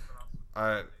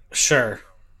 I Sure.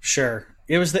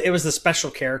 It was the special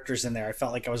characters in there. I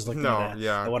felt like I was looking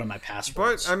at one of my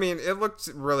passwords. But I mean, it looked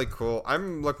really cool.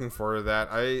 I'm looking forward to that.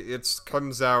 It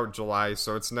comes out July,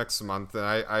 so it's next month, and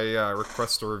I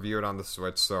request to review it on the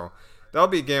Switch. So that'll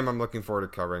be a game I'm looking forward to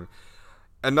covering.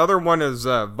 Another one is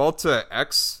Volta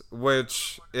X,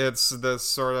 which it's this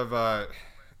sort of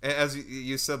as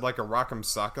you said, like a Rock'em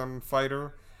Sock'em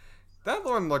fighter. That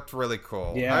one looked really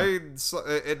cool. Yeah.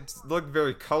 It looked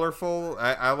very colorful.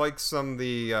 I like some of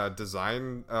the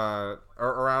design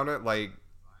around it. Like,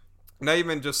 not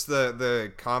even just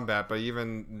the combat, but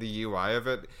even the UI of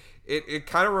it. It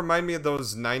kind of reminded me of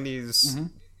those 90s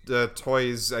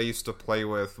toys I used to play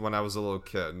with when I was a little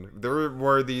kid. There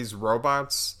were these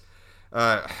robots.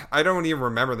 I don't even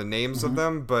remember the names of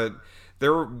them, but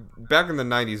there were, back in the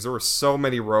 90s, there were so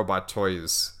many robot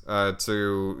toys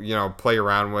to play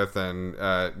around with, and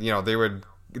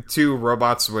two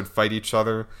robots would fight each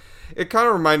other. It kind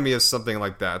of reminded me of something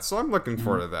like that, so I'm looking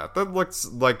forward to that. That looks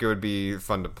like it would be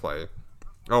fun to play,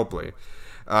 hopefully.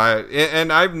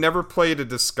 And I've never played a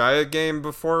Disgaea game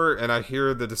before, and I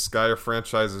hear the Disgaea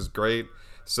franchise is great.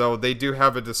 So they do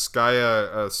have a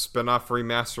Disgaea spin-off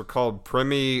remaster called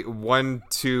Primi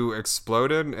 1-2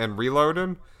 Exploded and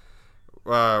Reloaded.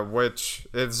 Which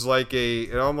is like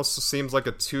it almost seems like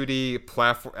a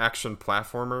 2D action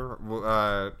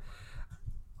platformer.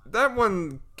 That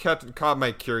one caught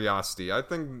my curiosity. I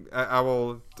think I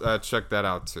will check that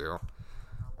out too.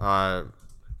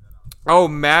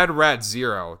 Mad Rat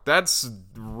Zero. That's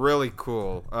really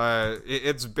cool.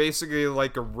 It's basically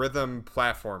like a rhythm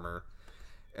platformer.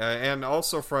 And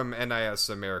also from NIS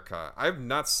America. I've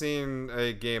not seen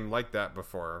a game like that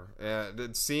before.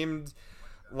 It seemed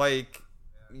like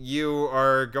you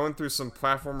are going through some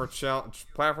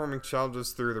platforming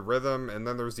challenges through the rhythm, and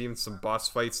then there's even some boss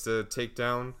fights to take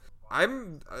down.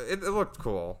 It looked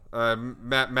cool.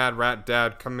 Mad Rat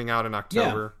Dad coming out in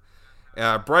October.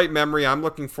 Yeah. Bright Memory, I'm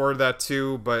looking forward to that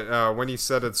too, but when you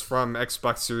said it's from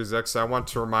Xbox Series X, I want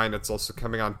to remind it's also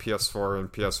coming on PS4 and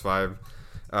PS5.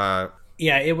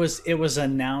 It was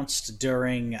announced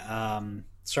during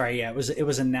it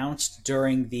was announced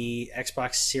during the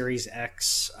Xbox Series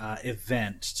X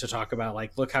event to talk about,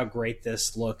 like, look how great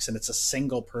this looks, and it's a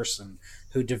single person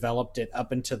who developed it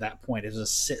up until that point. It was a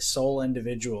sole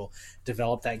individual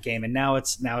developed that game, and now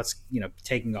it's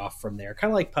taking off from there.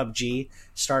 Kind of like PUBG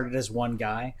started as one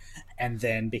guy and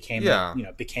then became a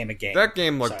game. That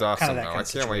game looked awesome though. I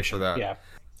can't wait for that. Yeah.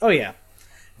 Oh yeah.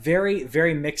 Very,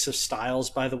 very mix of styles,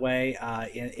 by the way,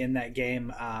 in that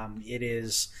game.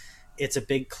 It's a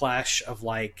big clash of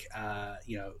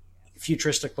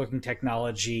futuristic looking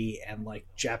technology and like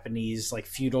Japanese, like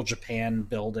feudal Japan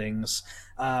buildings.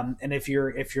 And if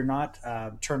you're not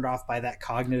turned off by that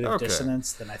cognitive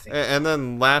dissonance, then I think. And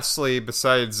then lastly,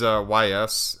 besides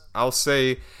YS, I'll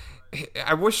say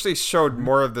I wish they showed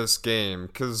more of this game,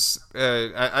 because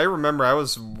I remember I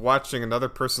was watching another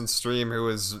person's stream who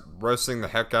was roasting the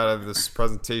heck out of this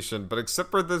presentation, but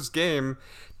except for this game,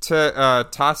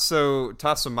 Tatsumaki,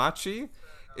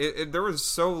 there was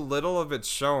so little of it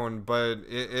shown, but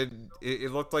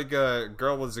it looked like a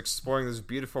girl was exploring this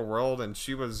beautiful world, and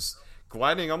she was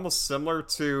gliding almost similar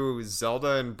to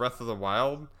Zelda in Breath of the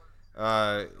Wild.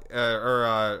 When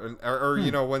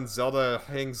Zelda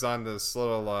hangs on this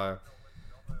little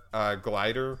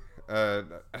glider. When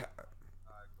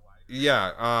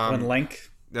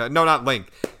Link? No, not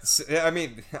Link. I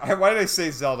mean, why did I say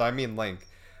Zelda? I mean Link.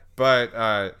 But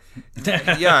I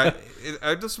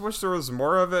just wish there was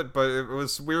more of it. But it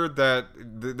was weird that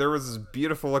there was this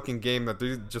beautiful looking game that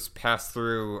they just passed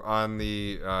through on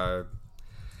the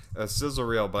sizzle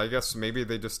reel, but I guess maybe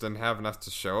they just didn't have enough to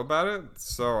show about it.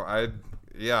 So I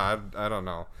don't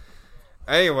know.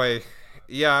 Anyway,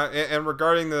 and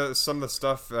regarding some of the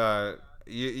stuff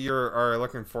you are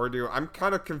looking forward to, I'm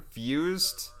kind of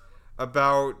confused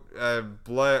about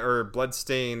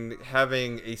Bloodstain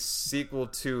having a sequel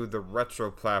to the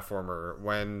retro platformer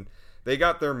when they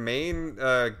got their main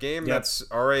game that's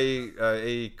already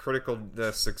a critical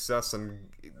success, and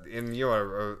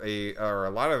a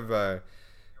lot of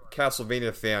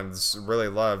Castlevania fans really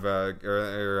love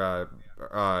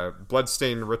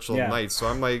Bloodstained Ritual Night. So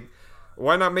I'm like,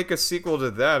 why not make a sequel to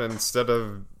that instead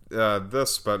of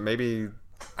this? But maybe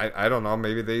I don't know.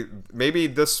 Maybe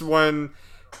this one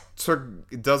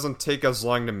doesn't take as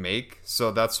long to make,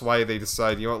 so that's why they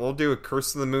decide, we'll do a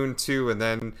Curse of the Moon 2, and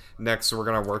then next we're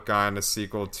gonna work on a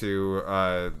sequel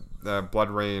to Blood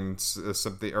Rain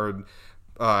something, or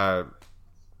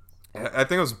I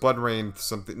think it was Blood Rain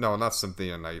something. No, not Symphony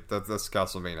of Night. That's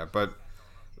Castlevania. But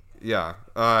yeah,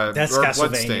 That's or Castlevania.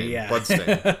 Bloodstain. Yeah,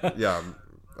 Bloodstain.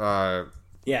 Yeah.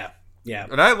 yeah, yeah.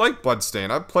 And I like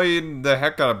Bloodstain. I played the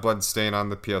heck out of Bloodstain on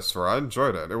the PS4. I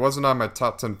enjoyed it. It wasn't on my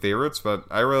top 10 favorites, but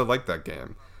I really liked that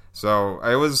game. So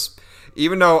I was,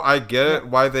 even though I get it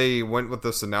why they went with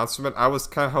this announcement, I was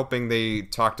kind of hoping they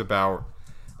talked about,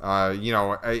 a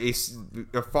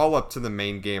follow-up to the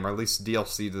main game, or at least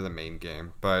DLC to the main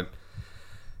game. But,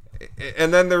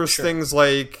 and then there's things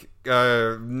like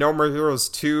No More Heroes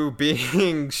 2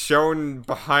 being shown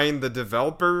behind the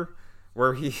developer,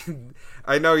 where he...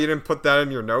 I know you didn't put that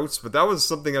in your notes, but that was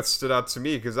something that stood out to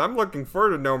me, because I'm looking forward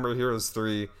to No More Heroes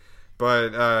 3, but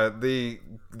the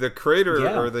creator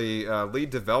or the lead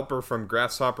developer from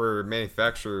Grasshopper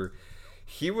Manufacturer,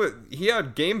 he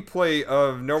had gameplay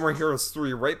of No More Heroes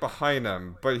 3 right behind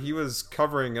him, but he was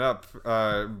covering it up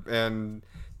and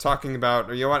talking about,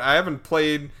 you know what, I haven't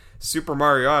played Super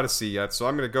Mario Odyssey yet, so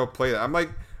I'm going to go play that. I'm like,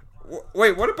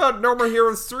 wait, what about No More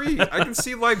Heroes 3? I can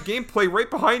see live gameplay right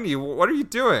behind you. What are you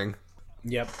doing?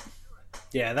 Yep.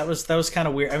 Yeah, that was kind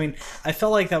of weird. I mean, I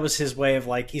felt like that was his way of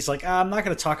like, he's like, I'm not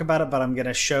going to talk about it, but I'm going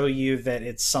to show you that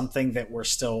it's something that we're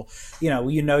still,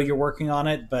 you're working on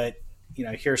it, but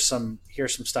here's some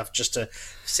stuff just to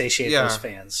satiate those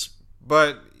fans.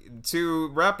 But to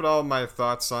wrap it all, my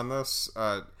thoughts on this,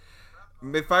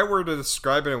 if I were to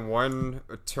describe it in one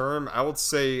term, I would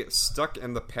say stuck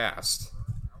in the past.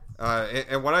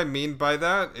 And what I mean by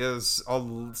that is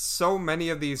so many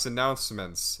of these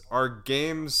announcements are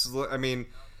games. I mean,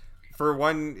 for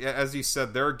one, as you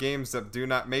said, there are games that do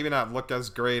not maybe not look as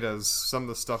great as some of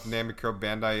the stuff Namco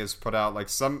Bandai has put out. Like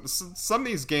some of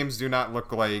these games do not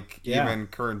look like even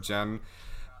current gen.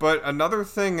 But another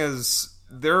thing is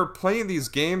there are plenty of these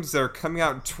games that are coming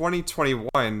out in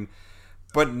 2021.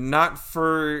 But not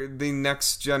for the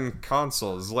next gen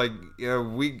consoles. Like,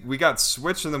 we got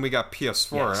Switch and then we got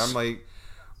PS4. Yes. And I'm like,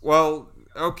 well,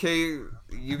 okay,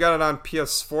 you got it on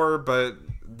PS4, but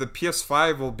the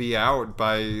PS5 will be out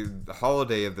by the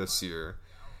holiday of this year.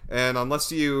 And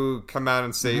unless you come out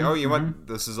and say, you know what,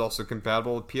 this is also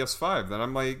compatible with PS5, then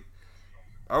I'm like,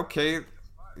 okay,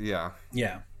 yeah.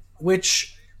 Yeah.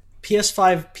 Which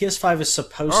PS5 is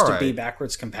supposed to be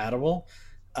backwards compatible.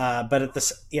 But at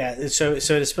this, so it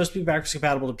is supposed to be backwards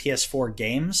compatible to PS4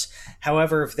 games.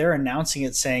 However, if they're announcing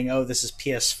it saying, "Oh, this is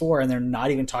PS4," and they're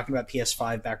not even talking about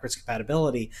PS5 backwards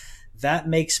compatibility, that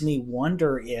makes me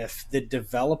wonder if the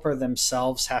developer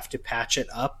themselves have to patch it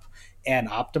up and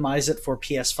optimize it for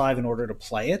PS5 in order to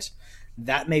play it.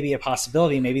 That may be a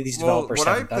possibility. Maybe these developers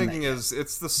haven't done that. What I'm thinking is,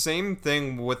 it's the same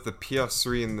thing with the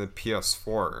PS3 and the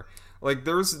PS4. Like,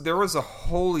 there was a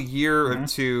whole year or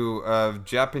two of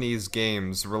Japanese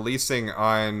games releasing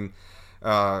on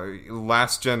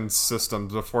last-gen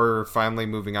systems before finally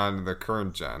moving on to the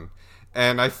current gen.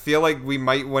 And I feel like we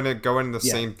might want to go into the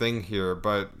same thing here,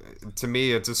 but to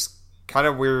me, it's just kind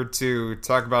of weird to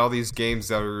talk about all these games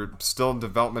that are still in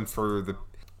development for the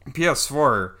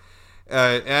PS4.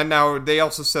 And now they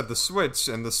also said the Switch,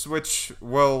 and the Switch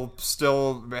will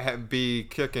still be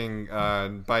kicking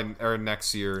by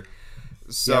next year.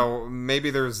 So maybe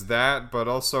there's that, but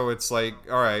also it's like,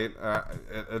 all right,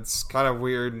 it's kind of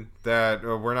weird that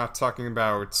we're not talking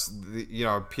about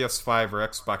PS5 or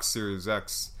Xbox Series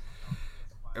X,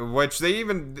 which they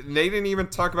didn't even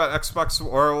talk about Xbox.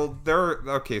 Or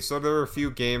so there are a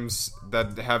few games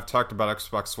that have talked about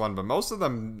Xbox One, but most of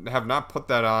them have not put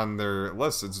that on their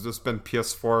list. It's just been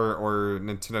PS4 or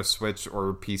Nintendo Switch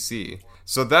or PC.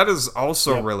 So that is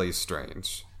also really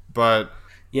strange. But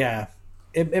yeah.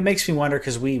 It makes me wonder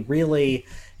because Xbox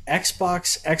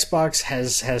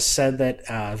has said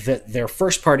that their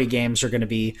first party games are going to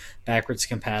be backwards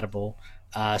compatible.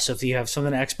 So if you have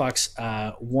something on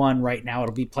Xbox One right now,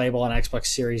 it'll be playable on Xbox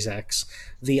Series X.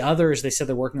 The others, they said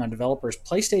they're working on developers.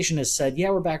 PlayStation has said,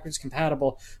 we're backwards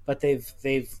compatible, but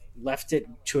they've left it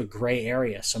to a gray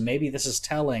area. So maybe this is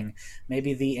telling.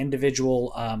 Maybe the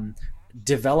individual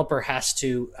developer has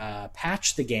to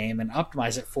patch the game and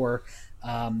optimize it for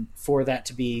that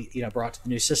to be brought to the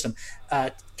new system.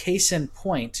 Case in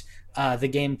point, the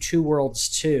game Two Worlds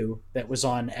 2 that was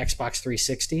on Xbox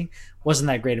 360 wasn't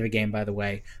that great of a game, by the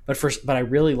way. But I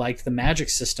really liked the magic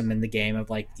system in the game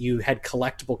of like you had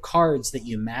collectible cards that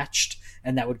you matched,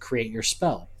 and that would create your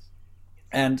spell.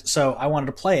 And so I wanted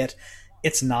to play it.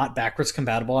 It's not backwards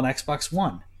compatible on Xbox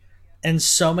One. And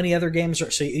so many other games are.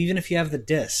 So even if you have the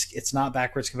disc, it's not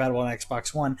backwards compatible on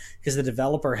Xbox One because the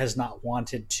developer has not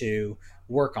wanted to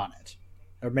work on it.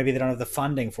 or maybe they don't have the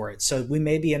funding for it. So we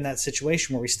may be in that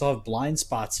situation where we still have blind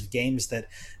spots of games that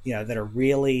that are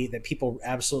really that people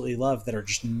absolutely love that are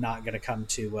just not going to come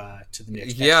to the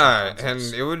next. Yeah, and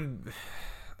it would.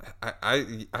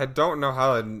 I don't know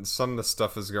how some of the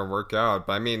stuff is gonna work out,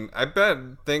 but I mean, I bet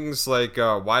things like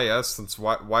YS, since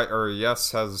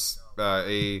Yes has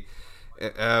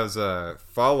a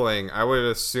following, I would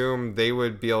assume they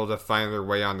would be able to find their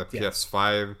way on the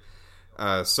PS5.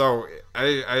 So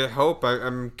I hope.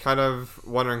 I'm kind of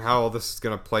wondering how all this is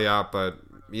gonna play out, but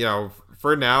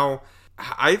for now,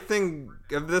 I think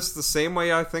of this the same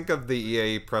way I think of the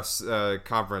EA press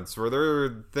conference, where there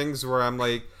are things where I'm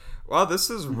like, wow, this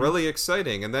is really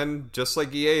exciting. And then, just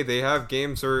like EA, they have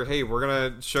games where, hey, we're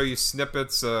going to show you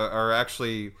snippets or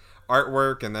actually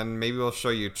artwork, and then maybe we'll show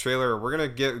you a trailer. We're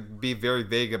going to be very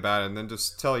vague about it and then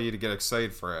just tell you to get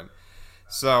excited for it.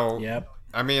 So, yep.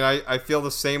 I mean, I feel the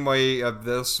same way of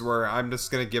this, where I'm just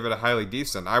going to give it a highly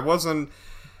decent. I wasn't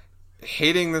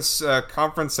hating this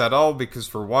conference at all, because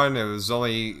for one, it was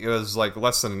like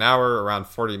less than an hour, around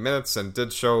 40 minutes, and it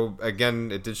did show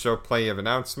plenty of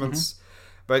announcements.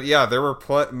 But yeah, there were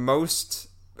most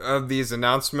of these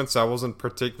announcements I wasn't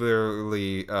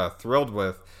particularly thrilled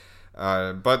with.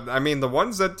 But I mean, the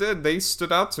ones that did, they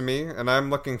stood out to me, and I'm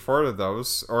looking forward to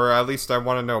those, or at least I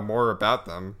want to know more about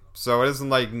them. So it isn't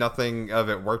like nothing of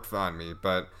it worked on me,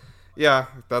 but yeah,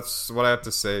 that's what I have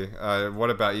to say. What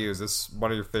about you? Is this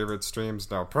one of your favorite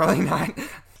streams? No, probably not.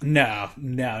 No,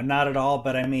 not at all.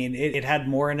 But I mean, it had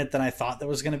more in it than I thought that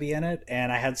was going to be in it,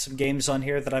 and I had some games on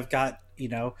here that I've got,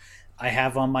 I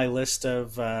have on my list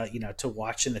of to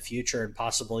watch in the future, and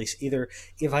possibly either,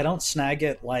 if I don't snag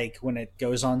it like when it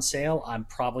goes on sale, I'm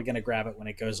probably going to grab it when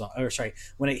it goes on,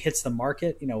 when it hits the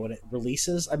market, when it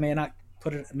releases. I may not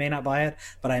buy it,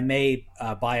 but I may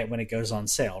buy it when it goes on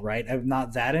sale. Right? I'm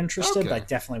not that interested, but I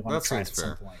definitely want to try it at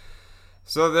some point.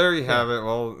 So there you have it.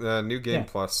 Well, New Game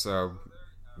Plus. So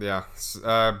yeah,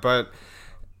 but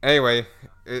anyway,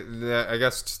 I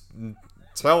guess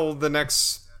till the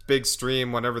next big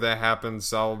stream, whenever that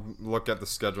happens, I'll look at the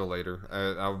schedule later.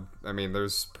 I mean,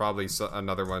 there's probably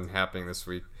another one happening this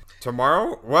week.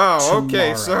 Tomorrow? Wow. Tomorrow.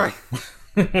 Okay, sorry.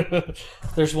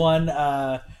 There's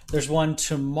one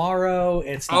tomorrow.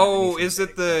 It's not is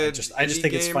it the? I just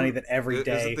think it's funny that every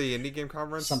day is it the indie game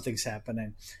conference? Something's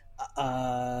happening.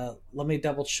 Let me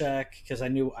double check, because I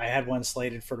knew I had one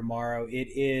slated for tomorrow. It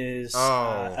is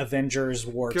Avengers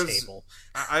War Table.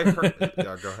 I heard.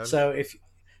 Yeah, go ahead.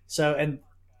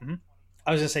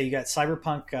 I was gonna say, you got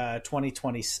Cyberpunk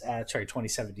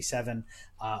 2077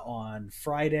 on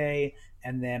Friday,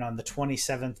 and then on the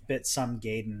 27th, Bit Some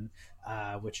Gaiden,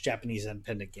 which Japanese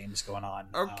independent games going on.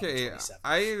 Okay,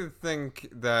 I think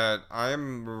that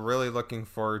I'm really looking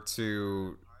forward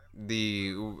to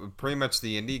pretty much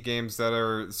the indie games that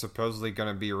are supposedly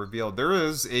going to be revealed. There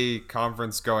is a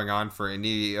conference going on for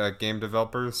indie game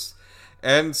developers,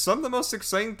 and some of the most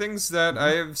exciting things that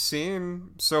I have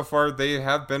seen so far, they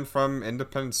have been from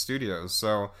independent studios.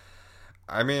 So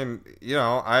I mean,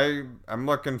 I'm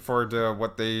looking forward to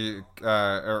what they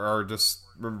are just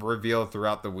reveal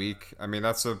throughout the week. I mean,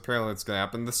 that's apparently what's going to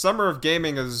happen. The summer of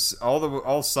gaming is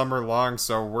all summer long,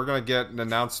 so we're going to get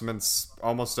announcements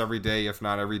almost every day, if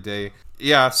not every day.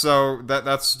 Yeah, so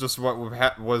that's just what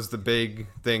was the big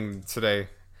thing today.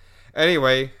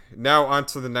 Anyway, now on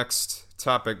to the next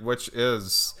topic, which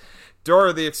is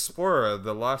Dora the Explorer,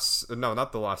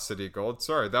 not the Lost City of Gold.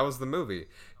 Sorry, that was the movie.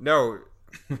 No,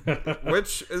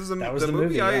 which is the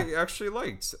movie I actually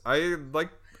liked. I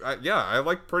like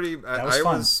pretty. I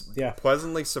was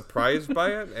pleasantly surprised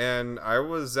by it, and I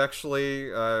was actually.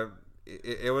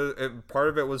 Part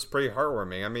of it was pretty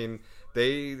heartwarming. I mean,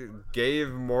 they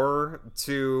gave more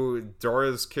to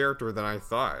Dora's character than I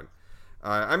thought.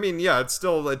 I mean, yeah, it's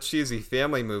still a cheesy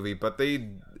family movie, but they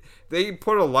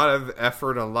put a lot of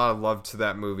effort and a lot of love to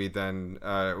that movie than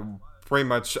pretty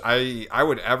much I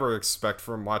would ever expect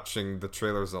from watching the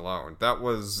trailers alone. That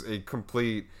was a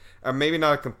complete, maybe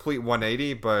not a complete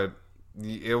 180, but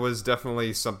it was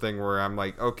definitely something where I'm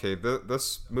like, okay,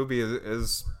 this movie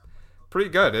is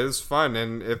pretty good. It is fun,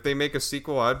 and if they make a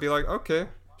sequel, I'd be like, okay,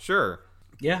 sure.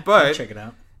 Yeah, but I'll check it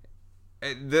out.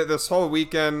 This whole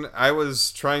weekend, I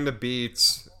was trying to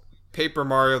beat Paper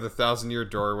Mario: The Thousand Year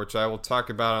Door, which I will talk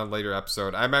about on a later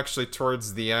episode. I'm actually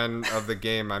towards the end of the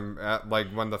game. I'm at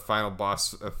when the final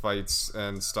boss fights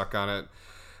and stuck on it.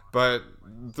 But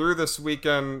through this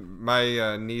weekend,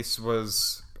 my niece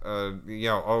was,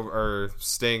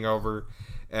 staying over,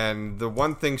 and the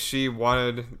one thing she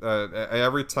wanted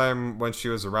every time when she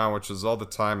was around, which was all the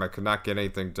time, I could not get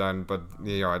anything done. But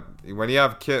when you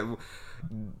have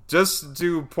Just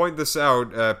to point this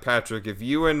out, Patrick, if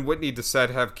you and Whitney decide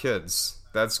to have kids,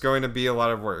 that's going to be a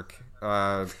lot of work.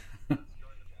 Yeah.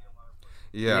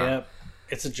 Yep.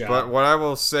 It's a job. But what I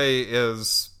will say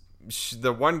is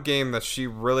the one game that she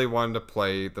really wanted to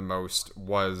play the most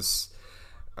was,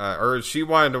 or she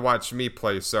wanted to watch me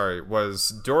play, sorry, was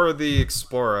Dora the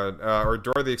Explorer, or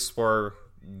Dora the Explorer,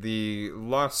 the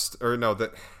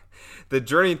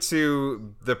Journey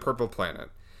to the Purple Planet.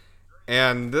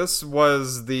 And this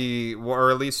was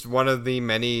or at least one of the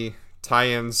many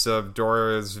tie-ins of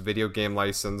Dora's video game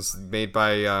license made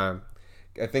by, I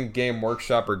think, Game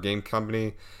Workshop or Game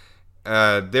Company.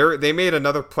 They made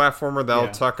another platformer that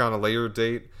I'll talk on a later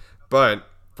date. But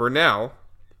for now,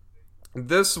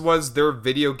 this was their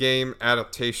video game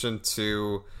adaptation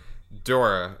to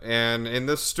Dora. And in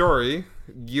this story,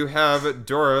 you have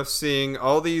Dora seeing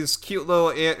all these cute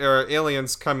little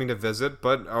aliens coming to visit,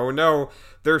 but oh no,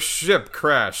 their ship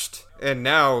crashed. And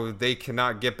now they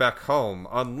cannot get back home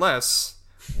unless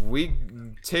we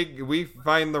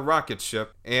find the rocket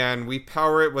ship and we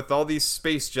power it with all these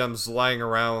space gems lying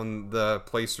around the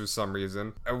place for some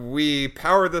reason. We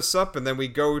power this up and then we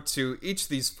go to each of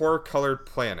these 4 colored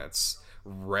planets.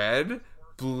 Red,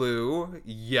 blue,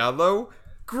 yellow,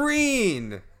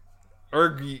 green.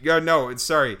 Yellow,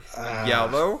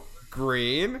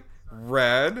 green,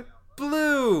 red,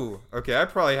 blue. Okay, I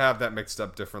probably have that mixed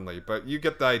up differently, but you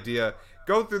get the idea.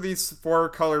 Go through these 4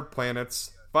 colored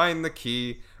planets, find the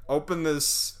key, open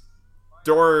this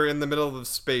door in the middle of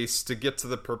space to get to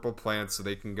the purple planet so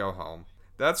they can go home.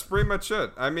 That's pretty much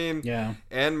it. I mean, yeah.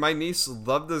 And my niece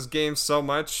loved this game so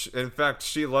much. In fact,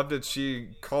 she loved it. She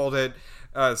called it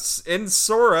in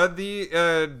Sora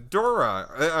the Dora.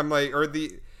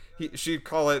 She'd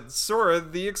call it Sora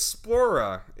the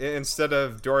Explorer instead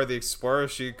of Dora the Explorer.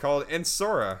 She'd call it in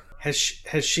Sora. Has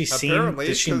she seen? Apparently,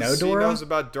 does she know Dora? She knows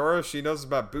about Dora. She knows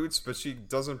about Boots, but she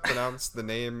doesn't pronounce the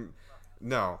name.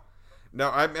 No.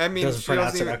 I mean, she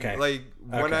doesn't even, okay. Like,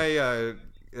 when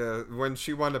when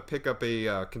she wanted to pick up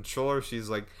a controller, she's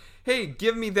like, hey,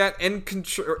 give me that end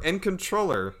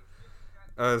controller.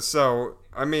 So,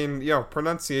 I mean,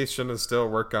 pronunciation is still a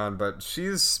work on, but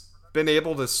she's been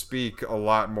able to speak a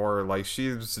lot more. Like,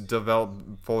 she's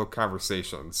developed full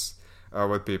conversations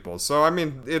with people. So, I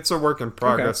mean, it's a work in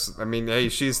progress. Okay. I mean, hey,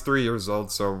 she's 3 years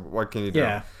old, so what can you do?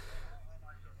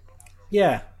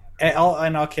 Yeah.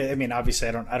 I mean, obviously,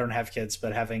 I don't have kids,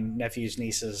 but having nephews,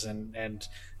 nieces, and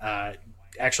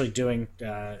actually doing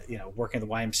working at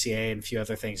the YMCA and a few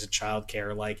other things in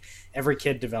childcare, like every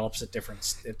kid develops at different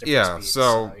speeds.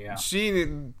 So she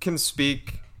can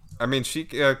speak. I mean, she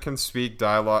can speak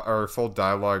dialogue or full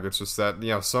dialogue. It's just that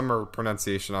some of her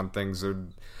pronunciation on things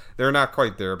they're not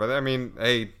quite there. But I mean,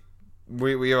 hey,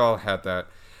 we all had that.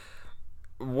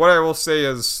 What I will say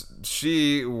is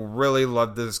she really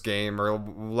loved this game, or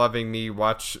loving me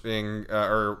watching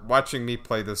me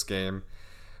play this game.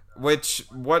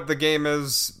 What the game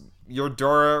is, you're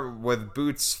Dora with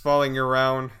Boots following you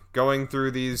around, going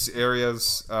through these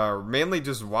areas, mainly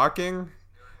just walking,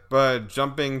 but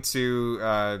jumping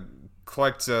to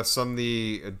collect some of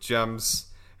the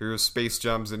gems, your space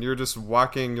gems, and you're just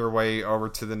walking your way over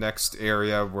to the next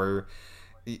area where...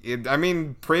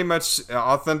 pretty much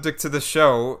authentic to the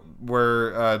show,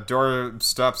 where Dora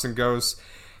stops and goes,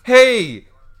 hey,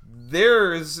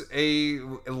 there's a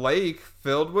lake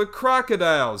filled with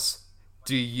crocodiles.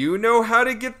 Do you know how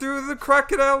to get through the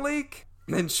crocodile lake?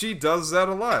 And she does that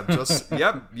a lot. Just,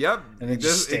 yep. And it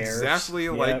just stares. Exactly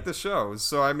like the show.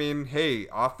 So, I mean, hey,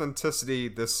 authenticity,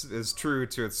 this is true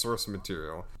to its source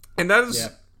material. And that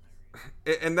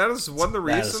is one of the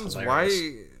reasons why...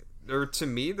 Or to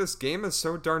me, this game is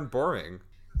so darn boring,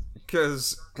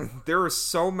 because there are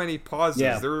so many pauses.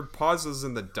 Yeah. There are pauses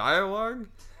in the dialogue,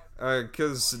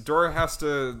 because Dora has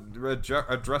to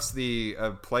address the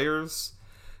players,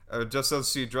 just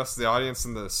as she addressed the audience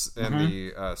in the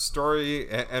story,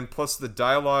 and plus the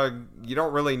dialogue. You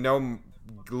don't really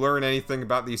learn anything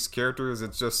about these characters.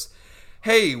 It's just,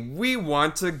 hey, we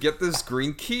want to get this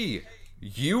green key.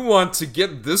 You want to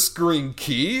get this green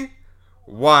key?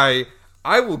 Why?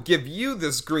 I will give you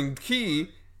this green key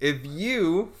if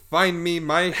you find me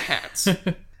my hat.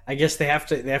 I guess they have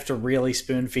to really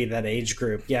spoon feed that age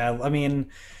group. Yeah, I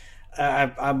mean,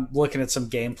 I'm looking at some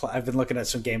gameplay. I've been looking at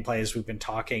some gameplay as we've been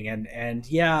talking, and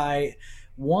yeah,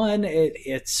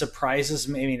 it surprises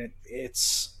me. I mean,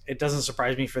 it doesn't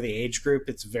surprise me for the age group.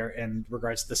 It's very in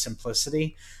regards to the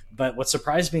simplicity. But what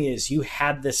surprised me is you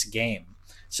had this game.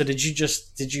 So did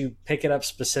you pick it up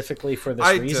specifically for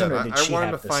this reason, or did she I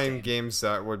wanted have to this find game? games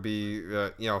that would be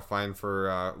fine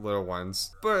for little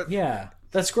ones. But yeah,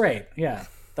 that's great. Yeah.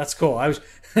 That's cool. I was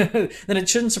then it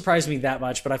shouldn't surprise me that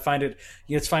much, but I find it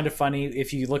it's find it funny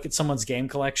if you look at someone's game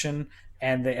collection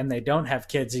and they don't have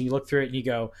kids and you look through it and you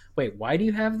go, wait, why do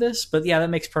you have this? But yeah, that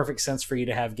makes perfect sense for you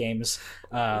to have games.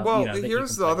 Well, That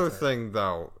here's the other thing,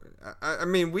 though. I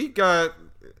mean, we got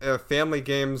family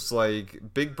games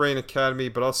like Big Brain Academy,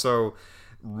 but also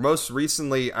most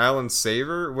recently Island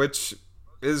Saver, which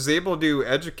is able to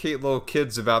educate little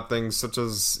kids about things such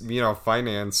as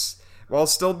finance while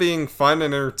still being fun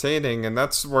and entertaining. And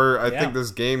that's where I think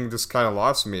this game just kind of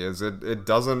lost me. Is it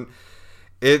doesn't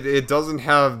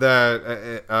have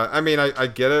that. I mean, I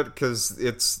get it because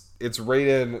it's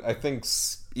rated, I think,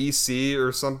 EC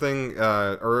or something,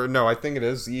 or no, I think it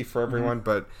is E for everyone.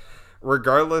 But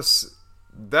regardless,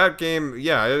 that game,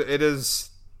 yeah, it is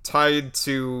tied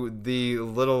to the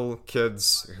little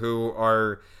kids who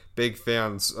are big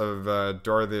fans of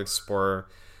Dora the Explorer.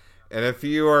 And if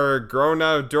you are grown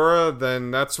out of Dora,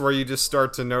 then that's where you just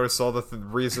start to notice all the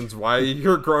reasons why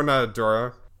you're grown out of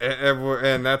Dora.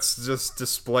 And that's just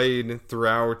displayed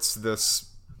throughout this.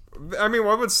 I mean,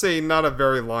 I would say not a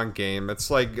very long game. It's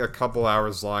like a couple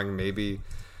hours long, maybe.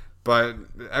 But,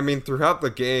 I mean, throughout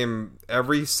the game,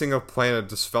 every single planet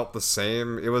just felt the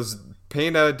same. It was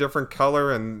painted a different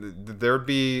color, and there'd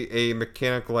be a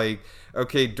mechanic like,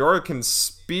 okay, Dora can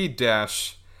speed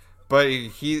dash, but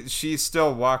she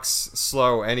still walks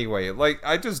slow anyway. Like,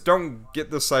 I just don't get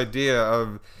this idea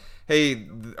of, hey,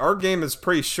 our game is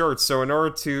pretty short, so in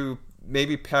order to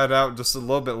maybe pad out just a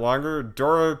little bit longer,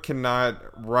 Dora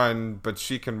cannot run, but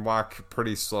she can walk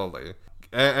pretty slowly.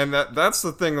 And that's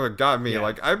the thing that got me. Yeah.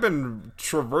 Like, I've been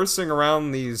traversing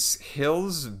around these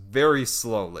hills very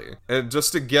slowly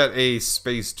just to get a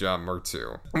space gem or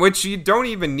two. Which you don't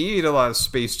even need a lot of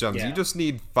space gems. Yeah. You just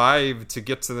need 5 to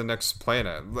get to the next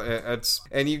planet.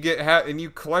 And you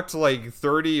collect like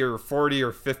 30 or 40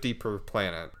 or 50 per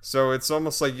planet. So it's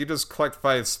almost like you just collect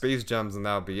 5 space gems and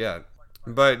that'll be it.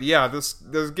 But yeah, this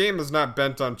game is not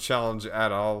bent on challenge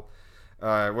at all.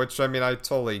 Which, I mean, I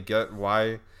totally get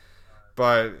why.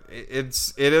 But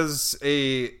it is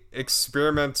a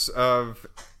experiment of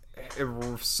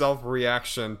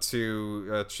self-reaction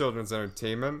to children's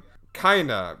entertainment.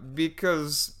 Kinda,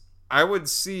 because I would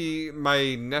see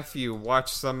my nephew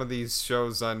watch some of these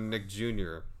shows on Nick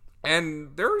Jr.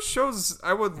 And there are shows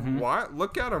I would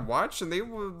look at and watch, and they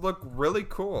would look really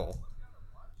cool.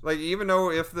 Like, even though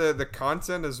if the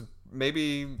content is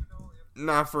maybe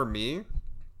not for me,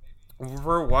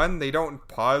 for one, they don't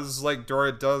pause like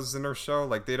Dora does in her show.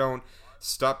 Like, they don't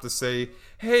stop to say,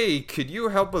 hey, could you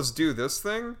help us do this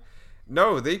thing?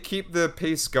 No, they keep the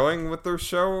pace going with their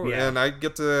show. Yeah. And I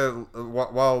get to,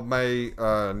 while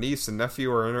my niece and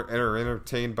nephew are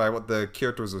entertained by what the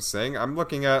characters are saying, I'm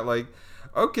looking at, like,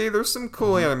 okay, there's some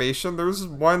cool animation. There's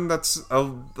one that's a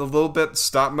little bit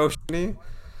stop motion-y.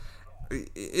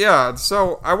 Yeah,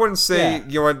 so I wouldn't say,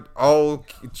 all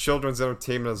children's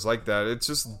entertainment is like that. It's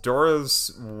just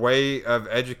Dora's way of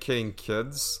educating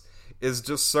kids is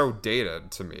just so dated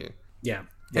to me. Yeah.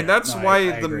 And that's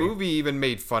why the movie even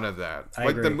made fun of that. I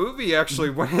agree. The movie actually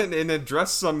went and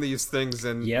addressed some of these things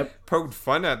and poked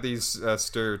fun at these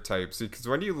stereotypes. Because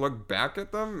when you look back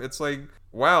at them, it's like,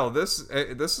 wow, this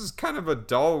is kind of a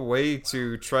dull way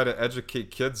to try to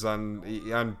educate kids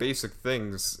on basic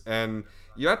things. And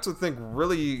you have to think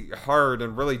really hard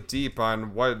and really deep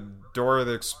on what Dora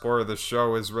the Explorer, the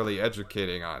show, is really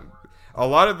educating on. A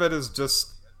lot of it is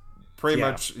just pretty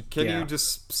much, can you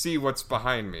just see what's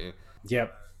behind me?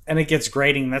 Yep. And it gets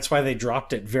grating. That's why they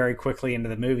dropped it very quickly into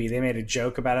the movie. They made a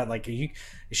joke about it, like, is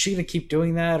she going to keep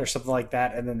doing that or something like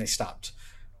that? And then they stopped.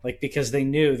 Like, because they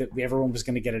knew that everyone was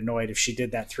going to get annoyed if she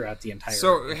did that throughout the entire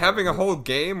So having a whole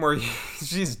game where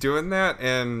she's doing that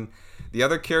and the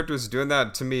other characters doing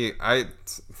that, to me, I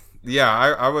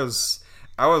was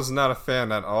not a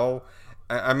fan at all.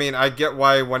 I mean, I get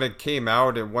why when it came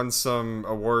out, it won some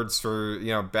awards for, a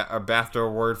BAFTA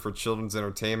award for children's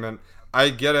entertainment. I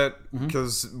get it,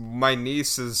 because my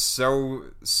niece is so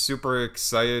super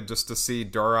excited just to see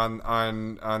Dora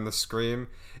on the screen.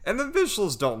 And the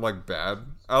visuals don't look bad.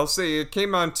 I'll say it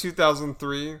came out in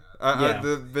 2003.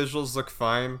 The visuals look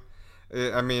fine.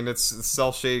 I mean, it's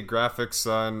cel-shaded graphics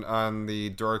on the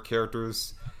Dora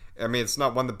characters. I mean, it's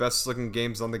not one of the best looking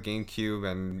games on the GameCube,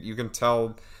 and you can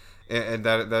tell and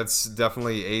that's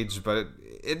definitely aged. But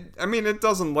it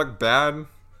doesn't look bad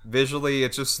visually.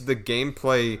 It's just the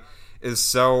gameplay is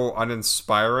so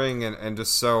uninspiring and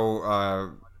just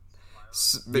so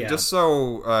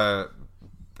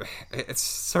it's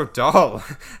so dull.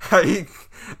 When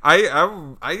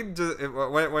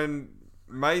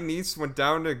my niece went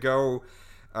down to go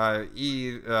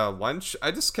eat lunch,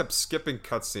 I just kept skipping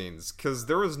cutscenes because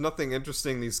there was nothing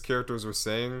interesting these characters were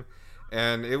saying,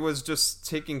 and it was just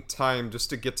taking time just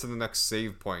to get to the next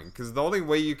save point. Because the only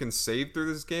way you can save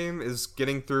through this game is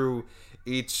getting through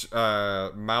each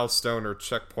milestone or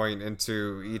checkpoint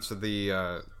into each of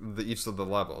the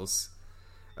levels.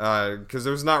 Because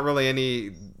there's not really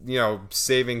any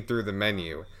saving through the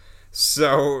menu.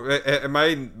 So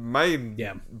my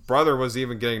brother was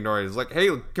even getting annoyed. He's like, "Hey,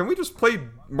 can we just play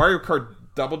Mario Kart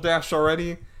Double Dash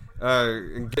already?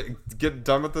 And get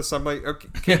done with this?" I'm like,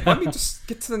 "Okay, let me just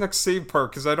get to the next save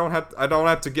part because I don't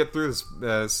have to get through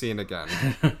this scene again."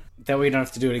 That we don't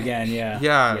have to do it again.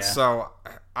 Yeah. So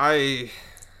I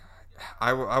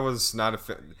was not a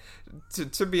fan.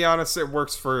 To be honest, it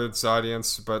works for its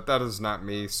audience, but that is not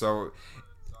me. So.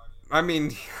 I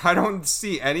mean, I don't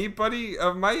see anybody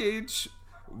of my age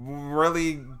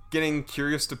really getting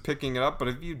curious to picking it up, but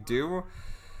if you do,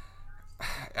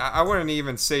 I wouldn't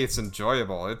even say it's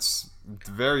enjoyable. It's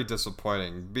very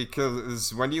disappointing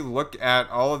because when you look at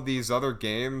all of these other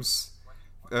games,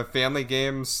 family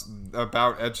games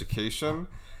about education,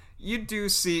 you do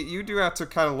have to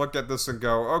kind of look at this and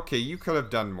go, okay, you could have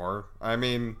done more. I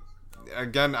mean,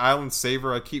 again, Island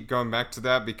Saver, I keep going back to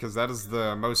that because that is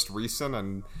the most recent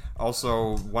and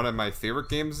also one of my favorite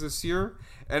games this year,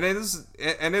 and it's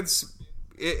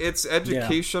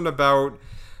education about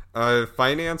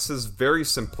finance is very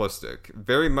simplistic,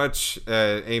 very much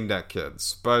aimed at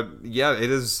kids, but yeah, it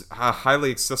is a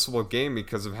highly accessible game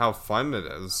because of how fun it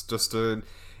is just to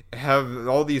have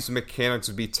all these mechanics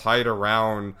be tied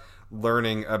around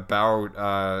learning about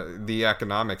the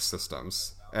economic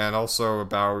systems and also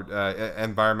about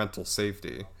environmental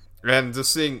safety, and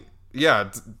just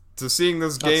seeing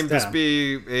this game just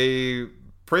be a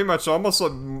pretty much almost a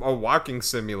walking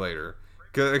simulator.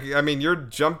 I mean, you're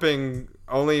jumping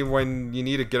only when you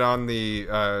need to get on the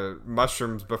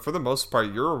mushrooms, but for the most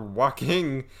part, you're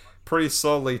walking pretty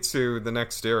slowly to the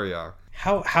next area.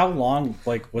 How long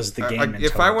was the game?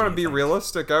 If I want to be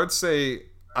realistic, I would say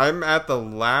I'm at the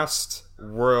last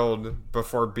world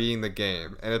before beating the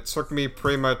game, and it took me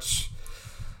pretty much,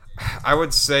 I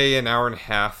would say, an hour and a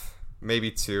half, maybe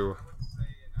 2.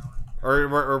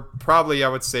 Or probably I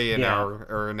would say an hour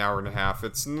or an hour and a half.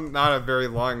 It's not a very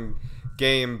long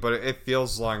game, but it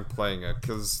feels long playing it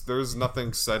because there's nothing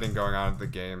exciting going on in the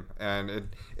game, and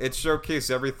it showcased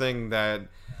everything that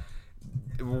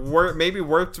maybe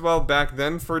worked well back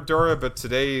then for Dora, but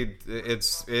today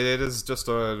it is just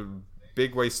a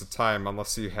big waste of time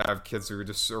unless you have kids who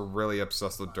are really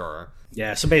obsessed with Dora.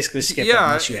 Yeah, so basically skip it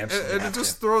unless you have it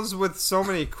just throws with so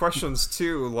many questions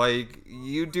too. Like,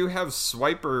 you do have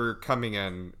Swiper coming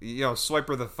in,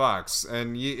 Swiper the fox,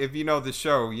 and if you know the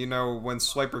show, when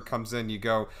Swiper comes in, you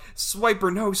go,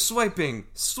 "Swiper, no swiping!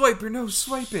 Swiper, no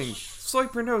swiping!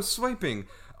 Swiper, no swiping!"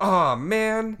 Aw,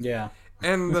 man! Yeah.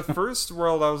 And the first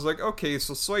world, I was like, okay,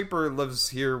 so Swiper lives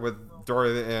here with Dora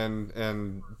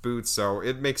and Boots, so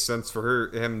it makes sense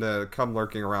for him to come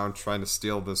lurking around trying to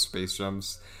steal the space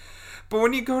gems. But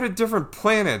when you go to different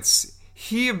planets,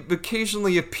 he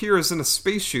occasionally appears in a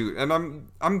spacesuit, and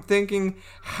I'm thinking,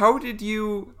 how did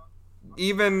you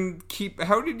even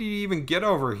get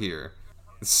over here?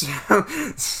 So,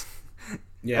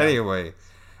 anyway,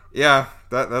 yeah,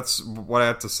 that's what I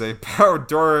have to say about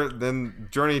Dora. Then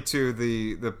Journey to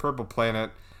the Purple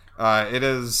Planet. It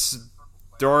is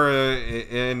Dora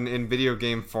in video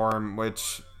game form,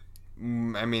 which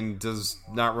I mean does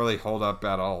not really hold up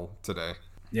at all today.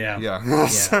 Yeah.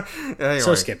 So, anyway,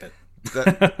 so skip it.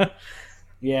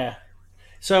 Yeah.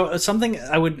 So something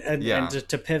I would, and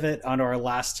to pivot onto our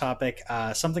last topic,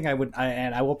 something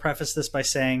I will preface this by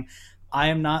saying, I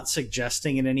am not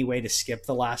suggesting in any way to skip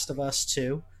The Last of Us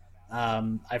 2.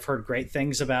 I've heard great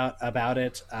things about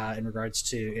it in regards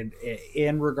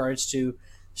to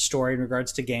story, in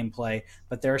regards to gameplay,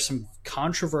 but there are some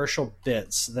controversial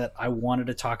bits that I wanted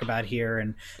to talk about here,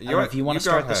 and I don't know if you want to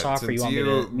start this off, or you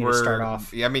want me to start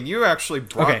off. Yeah, I mean, you actually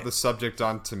brought the subject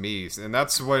onto me, and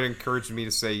that's what encouraged me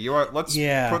to say, let's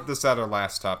put this at our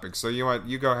last topic. So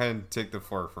you go ahead and take the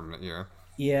floor from here.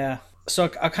 Yeah.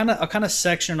 So I'll kind of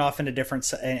section it off into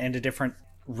different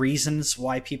reasons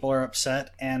why people are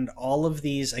upset, and all of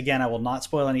these, again, I will not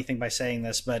spoil anything by saying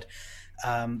this, but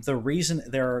the reason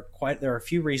there are a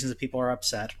few reasons that people are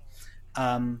upset.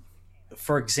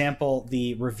 For example,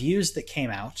 the reviews that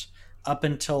came out up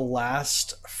until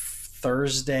last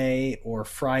Thursday or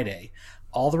Friday,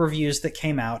 all the reviews that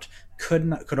came out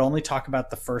could only talk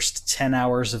about the first 10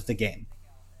 hours of the game.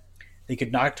 They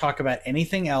could not talk about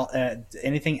anything else,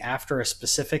 anything after a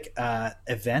specific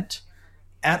event,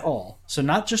 at all. So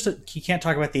not just you can't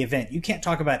talk about the event. You can't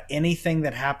talk about anything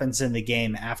that happens in the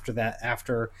game after that,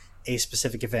 after a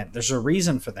specific event. There's a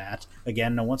reason for that.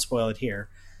 Again, no one spoil it here.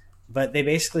 But they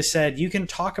basically said you can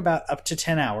talk about up to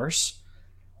 10 hours.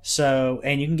 So,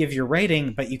 and you can give your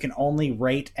rating, but you can only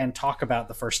rate and talk about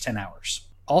the first 10 hours.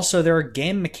 Also, there are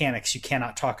game mechanics you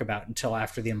cannot talk about until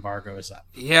after the embargo is up.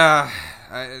 Yeah,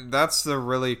 that's the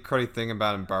really cruddy thing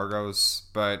about embargoes.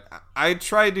 But I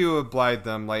try to oblige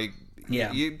them. Like,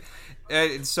 yeah.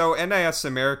 So NIS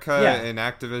America and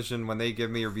Activision, when they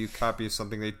give me a review copy of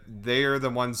something, they are the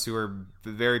ones who are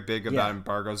very big about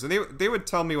embargoes, and they would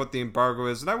tell me what the embargo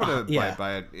is, and I would abide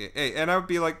by it, and I would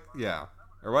be like, yeah,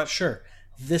 or what? Sure,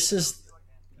 this is.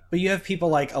 But you have people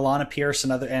like Alana Pierce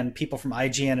and people from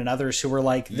IGN and others who were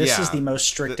like, this is the most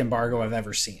strict embargo I've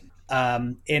ever seen.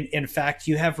 In fact,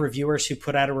 you have reviewers who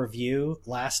put out a review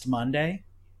last Monday,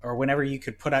 or whenever you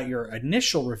could put out your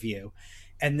initial review,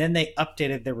 and then they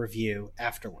updated their review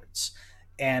afterwards.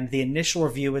 And the initial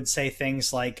review would say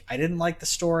things like, I didn't like the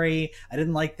story, I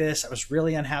didn't like this, I was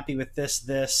really unhappy with this,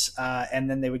 and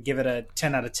then they would give it a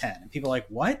 10 out of 10. And people are like,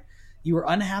 what? You were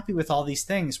unhappy with all these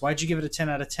things. Why'd you give it a 10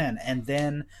 out of 10? And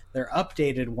then their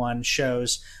updated one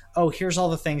shows, oh, here's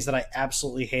all the things that I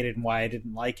absolutely hated and why I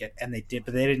didn't like it. And they did,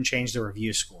 but they didn't change the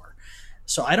review score.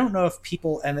 So I don't know if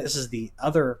people, and this is the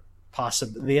other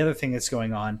thing that's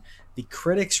going on, the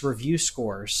critics' review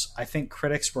scores. I think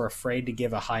critics were afraid to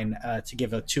give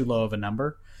a too low of a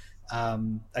number.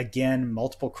 Again,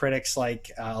 multiple critics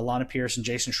like Alana Pierce and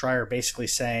Jason Schreier basically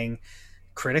saying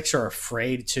critics are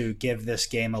afraid to give this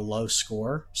game a low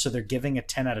score, so they're giving a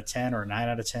 10 out of 10 or a 9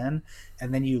 out of 10,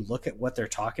 and then you look at what they're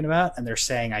talking about and they're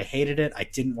saying, I hated it, I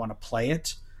didn't want to play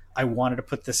it, I wanted to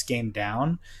put this game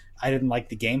down, I didn't like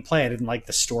the gameplay, I didn't like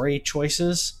the story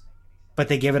choices, but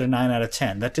they give it a 9 out of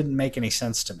 10. That didn't make any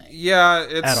sense to me. Yeah,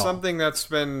 it's something that's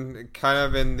been kind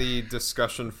of in the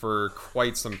discussion for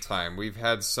quite some time. We've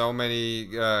had so many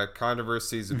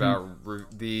controversies about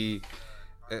the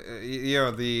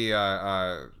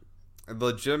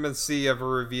legitimacy of a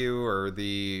review, or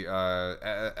the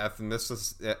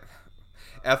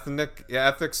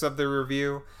ethics of the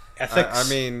review. Ethics. I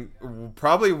mean,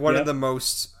 probably one of the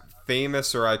most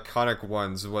famous or iconic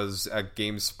ones was at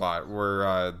GameSpot,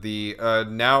 where the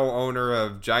now owner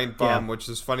of Giant Bomb, which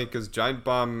is funny because Giant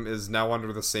Bomb is now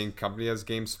under the same company as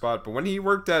GameSpot, but when he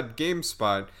worked at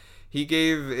GameSpot, he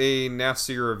gave a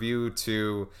nasty review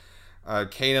to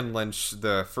Kane and Lynch,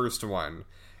 the first one,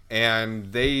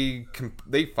 and they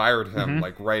fired him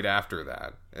like right after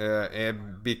that,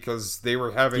 and because they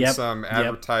were having some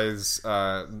advertised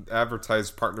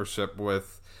partnership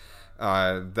with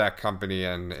that company,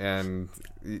 and and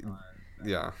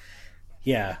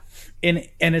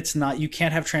it's not, you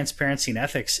can't have transparency and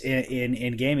ethics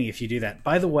in gaming if you do that.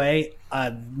 By the way,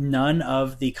 none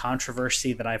of the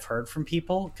controversy that I've heard from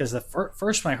people, because the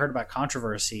first when I heard about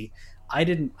controversy,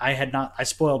 I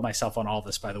spoiled myself on all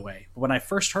this, by the way. But when I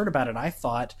first heard about it, I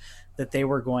thought that they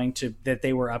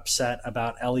were upset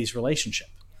about Ellie's relationship,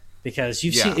 because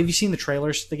have you seen the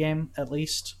trailers to the game at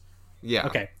least? Yeah.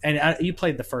 Okay. And you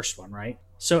played the first one, right?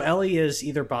 So Ellie is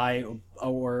either bi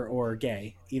or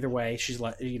gay. Either way, she's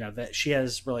that she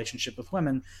has relationship with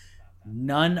women.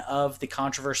 None of the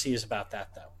controversy is about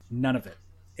that, though. None of it.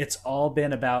 It's all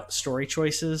been about story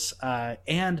choices.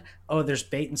 And there's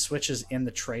bait and switches in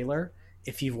the trailer.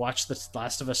 If you've watched the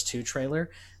Last of Us 2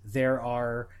 trailer, there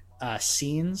are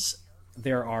scenes,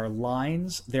 there are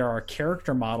lines, there are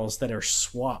character models that are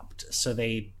swapped. So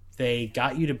they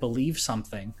got you to believe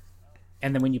something,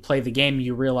 and then when you play the game,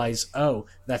 you realize, oh,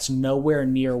 that's nowhere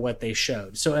near what they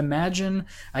showed. So imagine,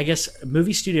 I guess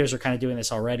movie studios are kind of doing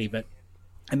this already, but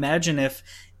imagine if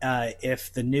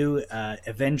the new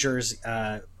Avengers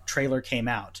trailer came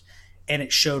out and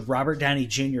it showed Robert Downey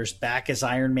Jr.'s back as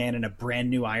Iron Man in a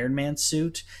brand new Iron Man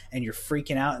suit, and you're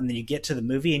freaking out, and then you get to the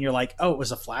movie and you're like, oh, it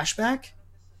was a flashback?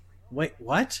 Wait,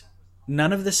 what?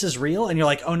 None of this is real? And you're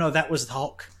like, oh no, that was the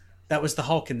Hulk. That was the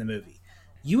Hulk in the movie.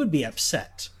 You would be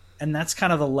upset. And that's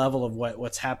kind of the level of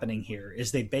what's happening here,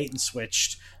 is they bait and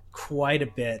switched quite a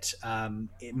bit.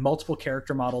 Multiple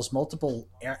character models, multiple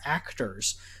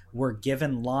actors were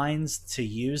given lines to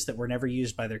use that were never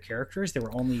used by their characters. They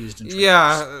were only used in trailers.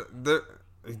 Yeah,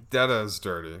 that is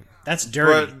dirty. That's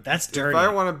dirty. But that's dirty. If I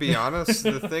want to be honest,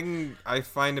 the thing I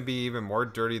find to be even more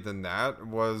dirty than that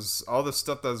was all the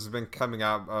stuff that's been coming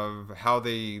out of how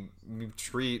they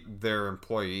treat their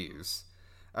employees.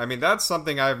 I mean, that's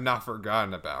something I have not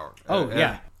forgotten about.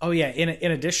 Yeah. In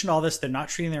addition to all this, they're not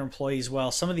treating their employees well.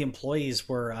 Some of the employees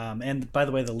were, and by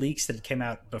the way, the leaks that came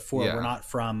out before were not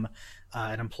from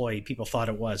an employee. People thought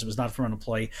it was. It was not from an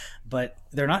employee, but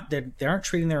they're not. They aren't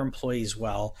treating their employees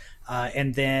well.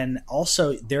 And then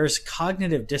also there's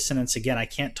cognitive dissonance. Again, I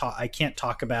can't talk. I can't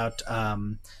talk about.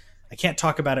 I can't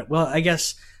talk about it. Well, I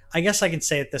guess I can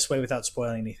say it this way without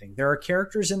spoiling anything. There are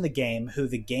characters in the game who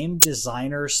the game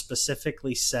designers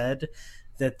specifically said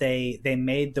that they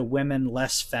made the women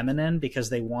less feminine because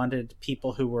they wanted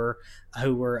people who were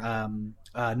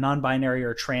non-binary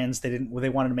or trans. They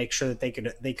wanted to make sure that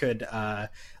they could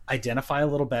identify a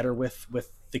little better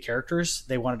with the characters.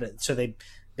 They wanted to, so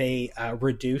they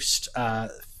reduced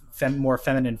more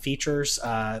feminine features,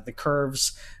 the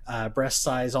curves, breast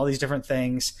size, all these different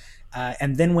things.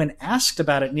 And then when asked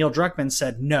about it, Neil Druckmann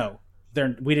said, "No,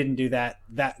 we didn't do that.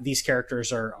 That these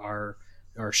characters are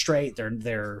straight.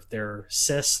 They're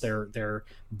cis. They're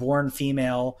born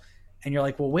female." And you're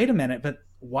like, "Well, wait a minute, but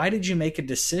why did you make a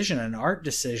decision, an art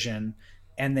decision,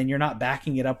 and then you're not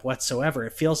backing it up whatsoever?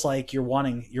 It feels like you're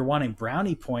wanting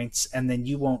brownie points, and then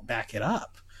you won't back it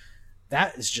up.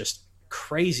 That is just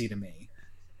crazy to me.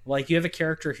 Like, you have a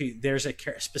character there's a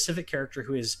specific character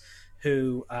who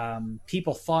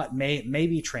people thought may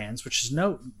be trans, which is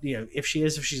if she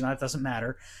is, if she's not, it doesn't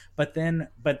matter. But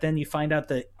then you find out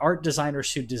the art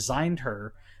designers who designed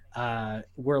her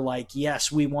were like,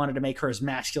 yes, we wanted to make her as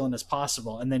masculine as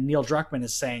possible. And then Neil Druckmann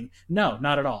is saying, no,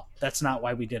 not at all. That's not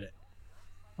why we did it.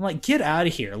 I'm like, get out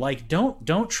of here. Like,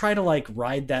 don't try to like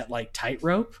ride that like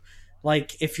tightrope.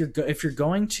 Like, if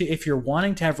you're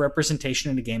wanting to have representation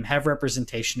in a game, have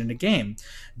representation in a game.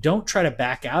 Don't try to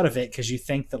back out of it because you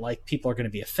think that like people are going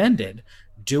to be offended.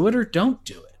 Do it or don't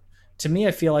do it. To me,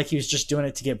 I feel like he was just doing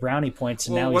it to get brownie points,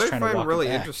 and now he's trying to walk it back. What I find really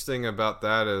interesting about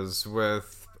that is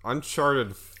with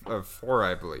Uncharted 4,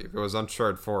 I believe. It was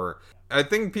Uncharted 4. I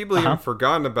think people even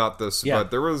forgotten about this,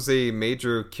 but there was a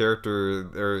major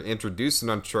character introduced in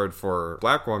Uncharted 4, a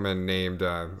black woman named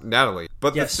Natalie.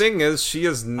 But the thing is, she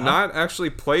is not actually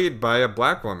played by a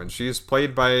black woman. She is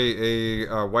played by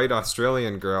a white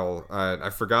Australian girl. I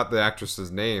forgot the actress's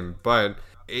name, but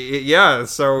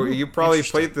so you probably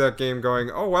played that game going,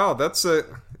 oh wow, that's the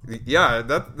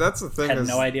thing. I had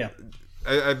no idea.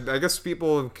 I guess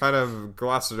people kind of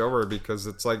gloss it over because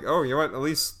it's like, oh, you know what? At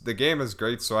least the game is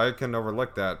great, so I can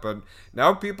overlook that. But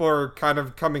now people are kind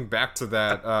of coming back to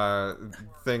that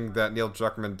thing that Neil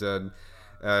Druckmann did.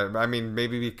 I mean,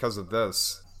 maybe because of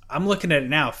this. I'm looking at it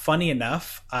now. Funny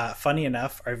enough,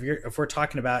 if we're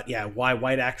talking about why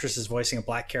white actress is voicing a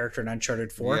black character in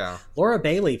Uncharted 4, Laura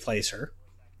Bailey plays her.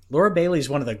 Laura Bailey is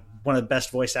one of the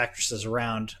best voice actresses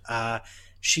around.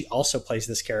 She also plays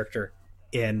this character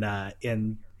in that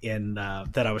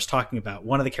I was talking about,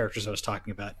 one of the characters I was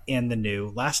talking about in the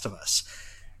new Last of Us.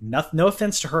 No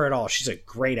offense to her at all. She's a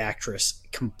great actress,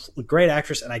 and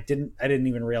I didn't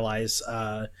even realize.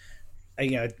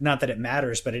 Not that it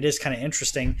matters, but it is kind of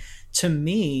interesting to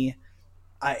me.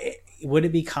 Would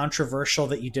it be controversial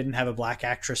that you didn't have a black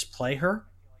actress play her?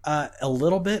 A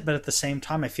little bit, but at the same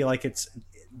time, I feel like it's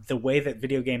the way that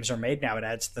video games are made now. It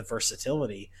adds the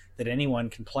versatility that anyone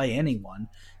can play anyone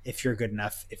if you're a good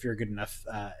enough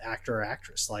actor or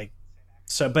actress. Like,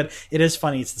 so, but it is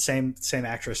funny. It's the same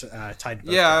actress tied to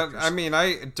both characters. I mean,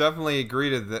 I definitely agree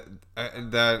to that.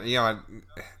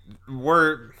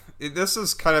 This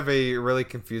is kind of a really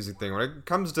confusing thing when it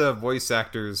comes to voice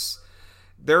actors.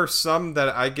 There are some that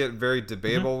I get very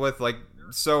debatable with, like.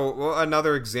 So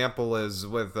another example is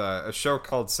with a show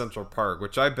called Central Park,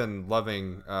 which I've been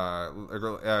loving.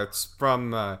 It's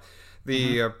from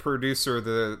the producer,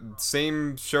 the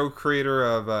same show creator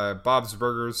of Bob's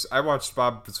Burgers. I watched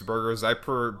Bob's Burgers. I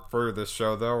prefer this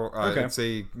show, though. It's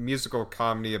a musical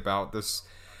comedy about this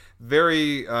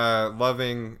very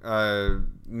loving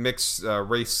mixed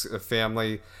race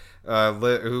family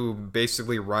who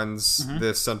basically runs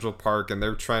this Central Park, and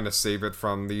they're trying to save it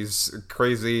from these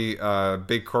crazy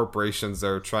big corporations that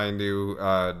are trying to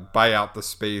buy out the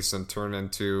space and turn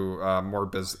into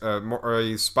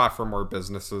a spot for more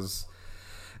businesses.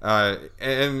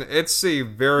 And it's a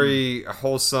very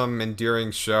wholesome, endearing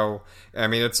show. I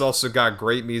mean, it's also got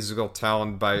great musical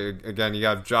talent again, you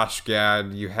have Josh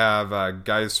Gad, you have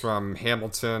guys from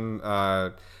Hamilton,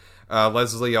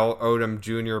 Leslie Odom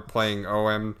Jr. playing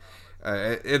Owen.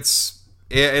 It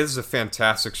is a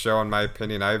fantastic show, in my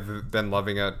opinion. I've been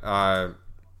loving it.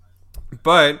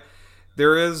 But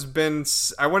there has been,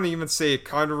 I wouldn't even say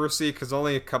controversy, because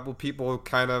only a couple people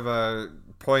kind of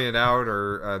pointed out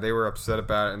or they were upset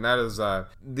about it, and that is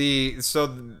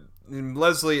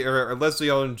Leslie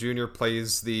Odom Jr.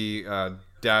 plays the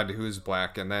dad who's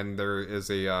black, and then there is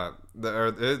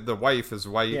the wife is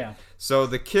white. Yeah. So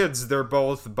the kids, they're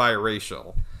both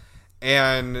biracial,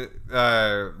 and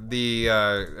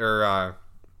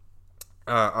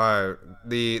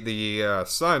The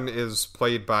son is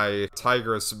played by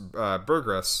Tigris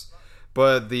Burgess,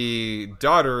 but the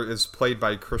daughter is played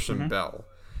by Christian Mm-hmm. Bell.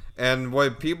 And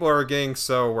what people are getting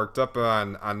so worked up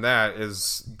on that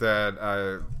is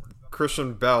that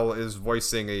Christian Bell is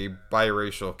voicing a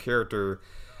biracial character.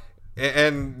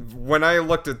 And when I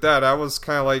looked at that, I was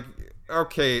kind of like,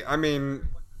 okay, I mean,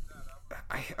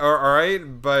 all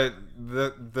right, but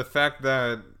the fact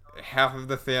that half of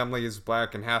the family is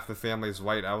black and half the family is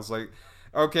white, I was like,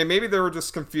 okay, maybe they were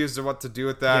just confused on what to do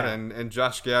with that. Yeah. And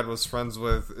Josh Gad was friends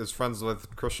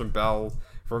with Christian Bell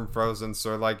from Frozen,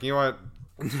 so like, you know what?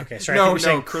 Okay, sorry. I think No, you're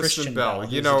saying Kristen Bell. You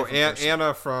who's a know, different person.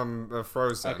 Anna from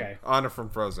Frozen. Okay. Anna from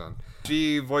Frozen.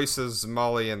 She voices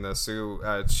Molly in this. Who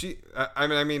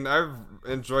I mean, I've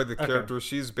enjoyed the character.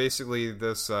 She's basically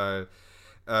this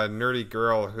nerdy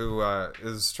girl who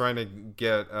is trying to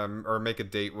get or make a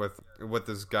date with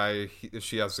this guy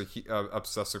she has a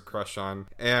obsessive crush on,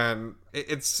 and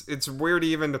it's weird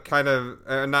even to kind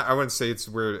of not. I wouldn't say it's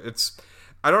weird. It's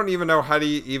I don't even know how to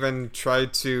even try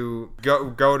to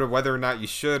go to whether or not you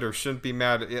should or shouldn't be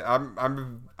mad.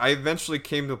 I eventually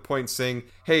came to a point saying,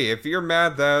 hey, if you're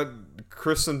mad that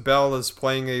Kristen Bell is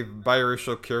playing a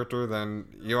biracial character, then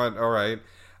you know what? All right,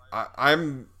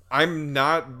 I'm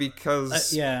not,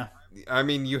 because Yeah. I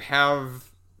mean, you have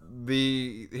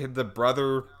the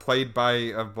brother played by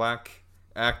a black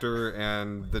actor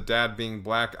and the dad being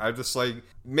black. I just like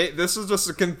this is just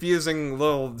a confusing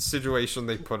little situation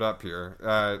they put up here.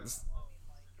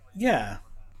 Yeah.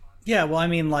 Yeah, well, I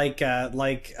mean,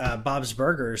 Bob's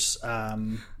Burgers,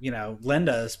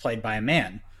 Linda is played by a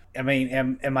man. I mean,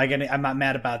 am I gonna? I'm not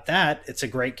mad about that. It's a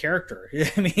great character.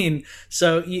 I mean,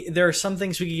 so there are some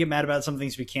things we can get mad about, some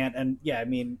things we can't. And yeah, I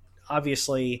mean,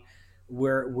 obviously,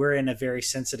 we're in a very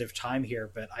sensitive time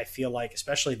here. But I feel like,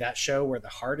 especially that show where the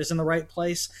heart is in the right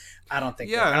place, I don't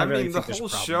think. Yeah, I I don't really mean, the think there's a whole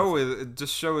problem show with is, it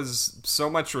just shows so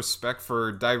much respect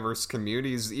for diverse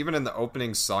communities, even in the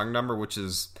opening song number, which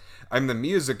is, I mean, the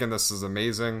music in this is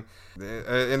amazing.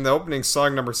 In the opening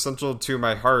song number, Central to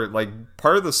My Heart, like,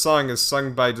 part of the song is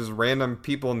sung by just random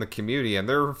people in the community, and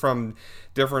they're from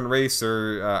different race.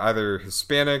 They're either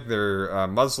Hispanic, they're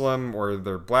Muslim, or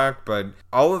they're black, but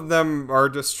all of them are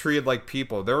just treated like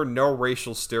people. There are no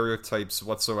racial stereotypes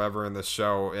whatsoever in the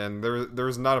show, and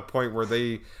there's not a point where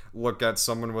they look at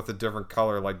someone with a different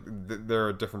color like they're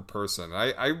a different person.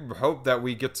 I hope that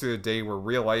we get to a day where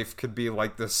real life could be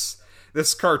like this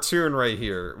cartoon right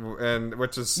here, and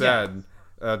which is sad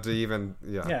to even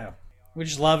Yeah, we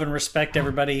just love and respect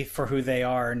everybody for who they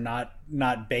are,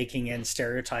 not baking in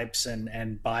stereotypes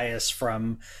and bias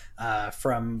from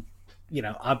from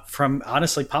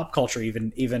honestly pop culture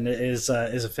even is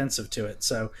offensive to it.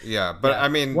 So yeah, but I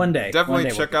mean, one day definitely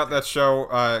we'll check out that show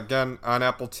again on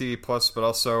Apple TV Plus, but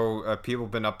also people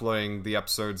have been uploading the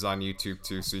episodes on YouTube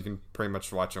too, so you can pretty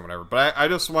much watch them whenever. But I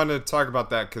just wanted to talk about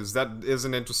that because that is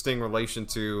an interesting relation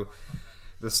to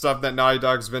the stuff that Naughty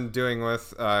Dog's been doing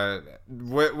with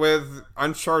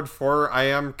Uncharted 4. I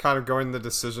am kind of going the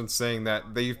decision saying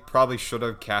that they probably should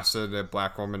have casted a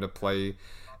black woman to play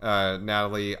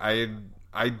Natalie.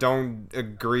 I don't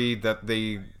agree that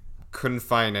they couldn't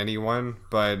find anyone,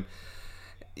 but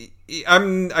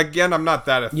I'm not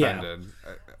that offended.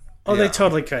 Oh, they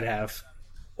totally could have.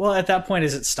 Well, at that point,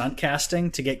 is it stunt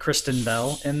casting to get Kristen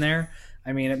Bell in there?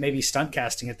 I mean, it may be stunt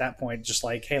casting at that point, just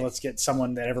like, hey, let's get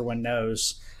someone that everyone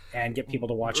knows and get people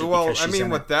to watch it. Well, because she's I mean, in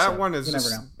with it. that So, one is you never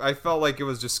just, know. I felt like it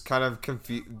was just kind of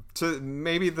confused.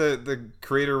 Maybe the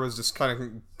creator was just kind of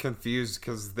confused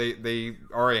because they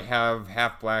already have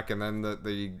half black and then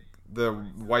the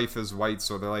wife is white,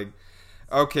 so they're like,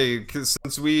 okay, because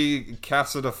since we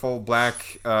casted a full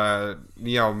black,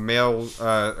 male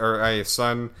or a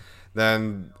son,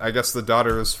 then I guess the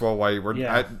daughter is full white.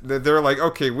 They're like,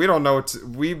 okay, we don't know.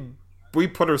 We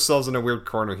put ourselves in a weird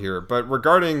corner here. But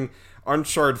regarding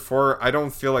Uncharted 4, I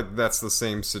don't feel like that's the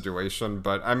same situation.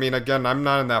 But I mean, again, I'm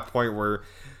not in that point where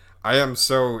I am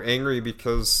so angry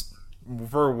because,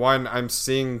 for one, I'm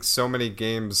seeing so many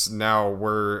games now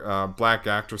where black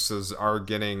actresses are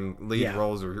getting lead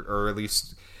roles or at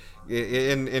least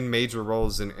in major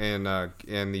roles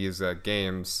in these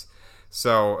games.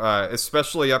 So,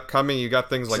 especially upcoming, you got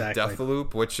things like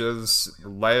Deathloop, which is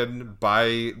led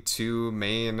by two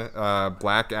main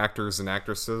black actors and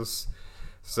actresses.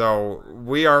 So,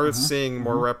 we are seeing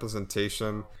more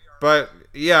representation. But,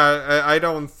 yeah, I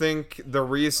don't think the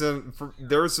reason...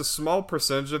 there's a small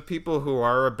percentage of people who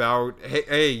are about,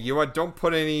 hey, you know what, don't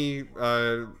put any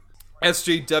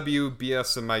SJW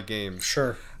BS in my game.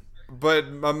 Sure. But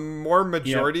a more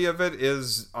majority of it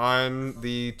is on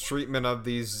the treatment of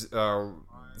these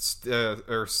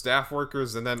or staff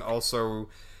workers, and then also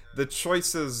the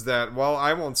choices that, while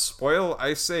I won't spoil,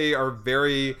 I say are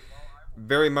very,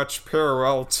 very much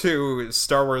parallel to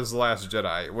Star Wars: The Last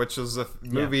Jedi, which is a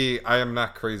movie I am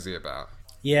not crazy about.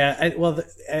 Yeah,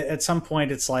 at some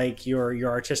point, it's like your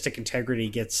artistic integrity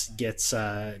gets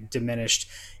diminished.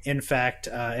 In fact,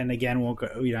 and again, we'll go,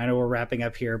 I know we're wrapping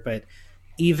up here, but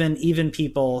even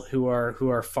people who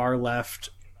are far left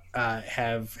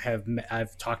have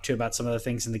I've talked to about some of the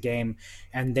things in the game,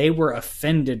 and they were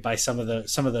offended by some of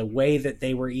the way that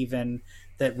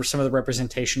some of the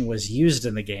representation was used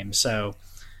in the game. So,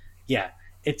 yeah,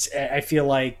 I feel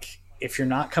like if you're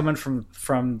not coming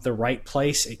from the right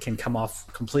place, it can come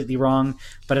off completely wrong.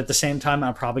 But at the same time,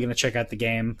 I'm probably going to check out the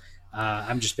game.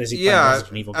 I'm just busy playing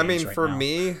Resident Evil games right now. For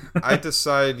me, I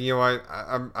decide,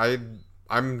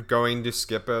 I'm going to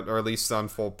skip it, or at least on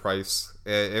full price.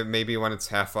 It maybe when it's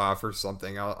half off or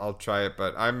something, I'll try it.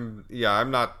 But I'm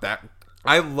not that.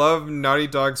 I love Naughty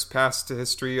Dog's past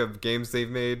history of games they've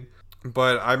made,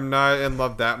 but I'm not in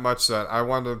love that much that I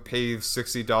want to pay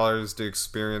 $60 to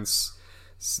experience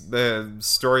the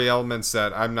story elements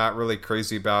that I'm not really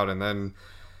crazy about. And then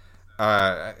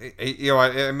I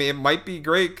mean, it might be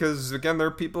great because, again, there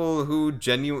are people who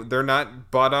they're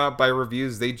not bought out by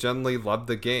reviews. They generally love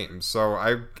the game. So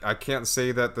I can't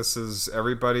say that this is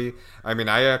everybody. I mean,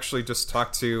 I actually just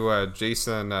talked to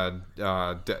Jason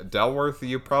Delworth.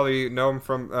 You probably know him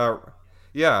from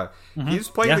he's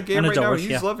playing the game right now.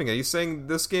 He's loving it. He's saying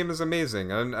this game is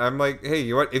amazing, and I'm like, hey,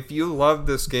 you know what? If you love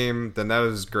this game, then that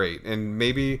is great. And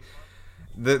maybe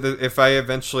if I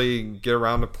eventually get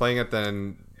around to playing it,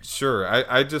 then sure.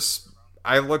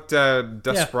 I looked at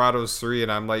Desperados 3,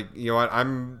 and I'm like, you know what?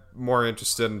 I'm more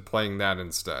interested in playing that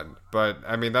instead. But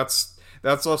I mean, that's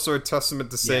also a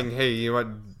testament to saying, hey, you know what?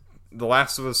 The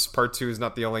Last of Us Part 2 is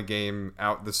not the only game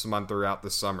out this month or out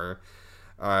this summer.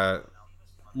 Yeah.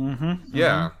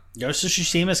 Ghost of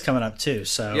Tsushima is coming up too,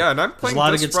 so yeah, and I'm playing a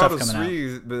lot of good stuff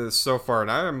coming 3 so far, and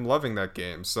I am loving that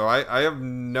game. So I have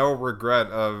no regret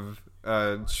of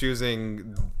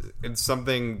choosing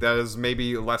something that is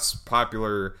maybe less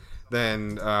popular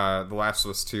than The Last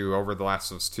of Us 2 over The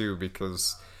Last of Us 2,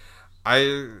 because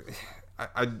I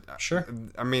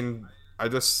mean, I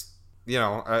just,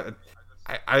 I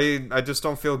just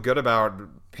don't feel good about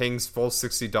paying full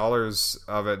 $60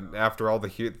 of it after all the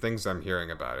things I'm hearing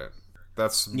about it.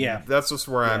 That's just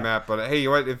where I'm at. But hey, you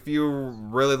know what? If you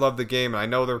really love the game, and I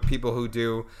know there are people who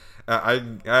do, I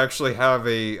actually have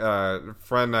a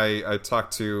friend I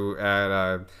talked to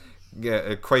at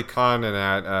QuakeCon and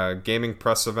at gaming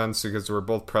press events, because we're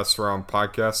both press for our own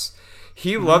podcasts.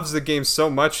 He loves the game so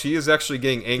much, he is actually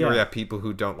getting angry at people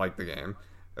who don't like the game.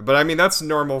 But I mean, that's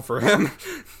normal for him.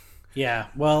 Yeah,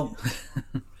 well,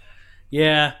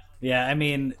 yeah. I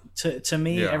mean, to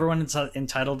me, everyone's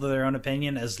entitled to their own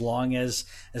opinion as long as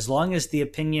the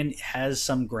opinion has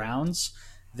some grounds.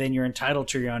 Then you're entitled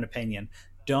to your own opinion.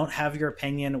 Don't have your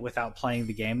opinion without playing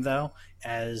the game, though.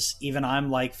 As even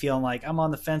I'm like feeling like I'm on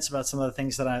the fence about some of the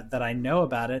things that I know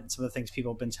about it, and some of the things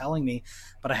people have been telling me,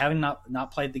 but I haven't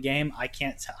not played the game. I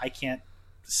can't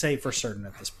say for certain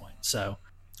at this point. So.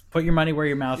 Put your money where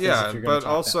your mouth is. If you're but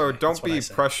also don't be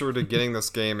pressured to getting this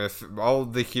game if all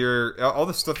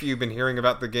the stuff you've been hearing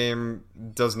about the game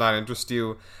does not interest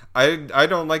you. I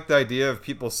don't like the idea of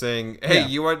people saying, "Hey,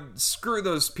 you want screw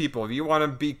those people. If you want to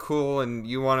be cool and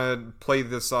you want to play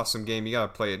this awesome game, you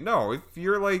gotta play it." No, if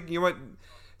you're like, you know what,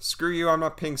 screw you, I'm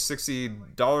not paying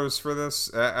 $60 for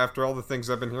this after all the things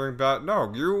I've been hearing about.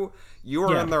 No, you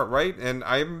are in the right, and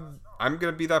I'm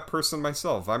gonna be that person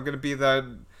myself. I'm gonna be that.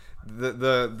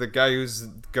 The guy who's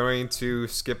going to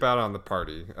skip out on the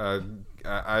party. I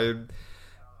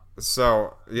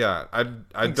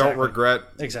don't regret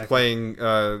playing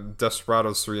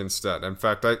Desperados 3 instead. In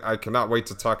fact, I cannot wait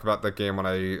to talk about that game when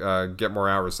I get more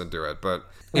hours into it. But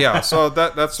yeah, so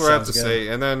that's what I have to say.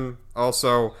 And then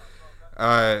also,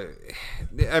 I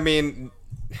mean,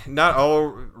 not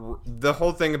all the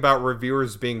whole thing about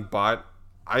reviewers being bought.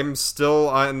 I'm still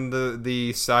on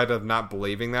the side of not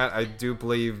believing that. I do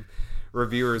believe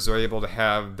reviewers are able to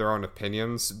have their own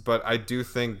opinions, but I do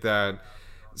think that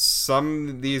some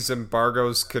of these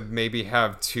embargoes could maybe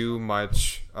have too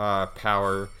much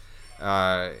power.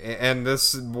 And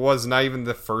this was not even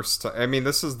the first time. I mean,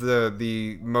 this is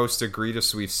the most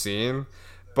egregious we've seen.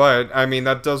 But, I mean,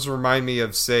 that does remind me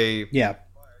of, say...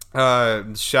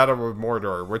 Shadow of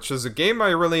Mordor, which is a game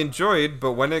I really enjoyed,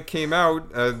 but when it came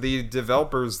out, the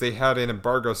developers, they had an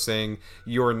embargo saying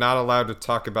you are not allowed to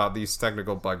talk about these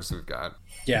technical bugs we've got.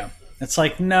 Yeah. It's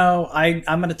like, no, I'm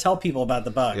going to tell people about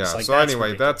the bugs. Yeah, like, so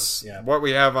anyway, that's what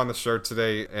we have on the show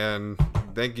today, and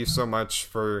thank you so much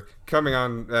for coming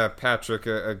on, Patrick,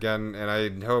 again. And I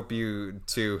hope you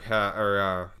two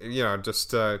have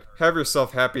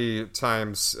yourself happy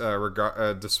times,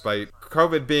 despite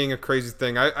COVID being a crazy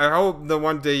thing. I hope that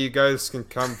one day you guys can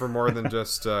come for more than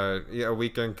just a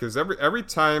weekend, because every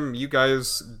time you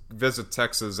guys visit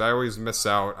Texas, I always miss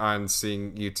out on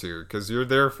seeing you two, because you're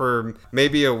there for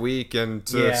maybe a week and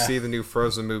to see the new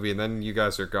Frozen movie, and then you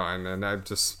guys are gone, and I'm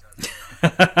just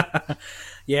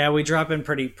yeah, we drop in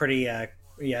pretty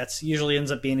it's usually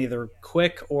ends up being either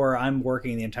quick or I'm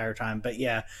working the entire time, but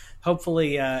yeah,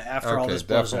 hopefully after all this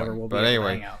blows over, we'll be able to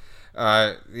hang out.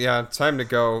 Time to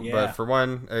go. Yeah. But for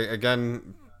one,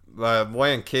 again,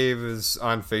 Land Cave is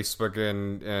on Facebook,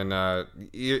 and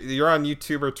you're on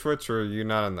YouTube or Twitch, or are you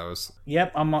not on those?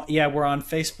 Yep, we're on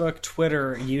Facebook,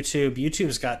 Twitter, YouTube.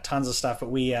 YouTube's got tons of stuff, but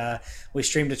we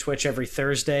stream to Twitch every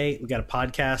Thursday. We got a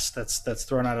podcast that's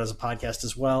thrown out as a podcast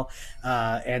as well,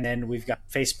 and then we've got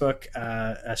Facebook.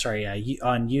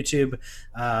 On YouTube,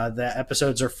 the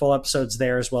episodes are full episodes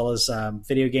there, as well as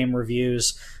video game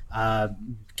reviews.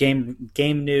 Game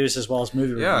news, as well as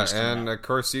movie reviews. Yeah, and of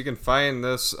course you can find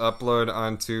this upload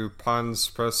onto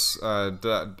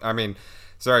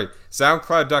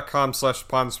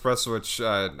SoundCloud.com/PonsPress, which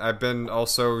I've been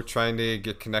also trying to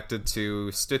get connected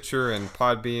to Stitcher and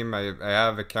Podbeam. I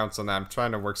have accounts on that. I'm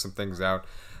trying to work some things out.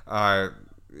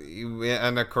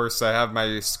 And of course I have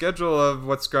my schedule of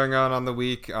what's going on the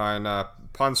week on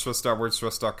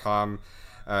ponspress.wordpress.com.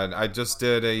 I just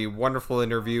did a wonderful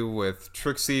interview with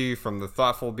Trixie from The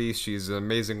Thoughtful Beast. She's an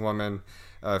amazing woman,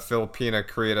 Filipina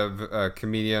creative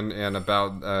comedian, and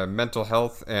about mental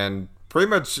health. And pretty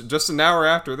much just an hour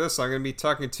after this, I'm going to be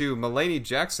talking to Mulaney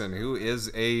Jackson, who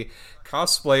is a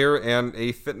cosplayer and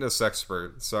a fitness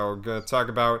expert. So I'm going to talk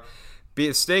about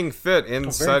staying fit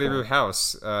inside of your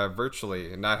house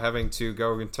virtually and not having to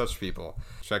go and touch people.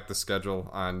 Check the schedule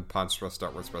on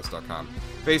ponspress.wordpress.com.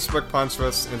 Facebook,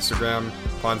 Ponspress, Instagram,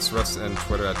 Ponspress, and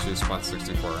Twitter at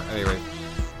ChasePons64. Anyway,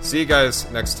 see you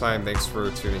guys next time. Thanks for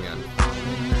tuning in.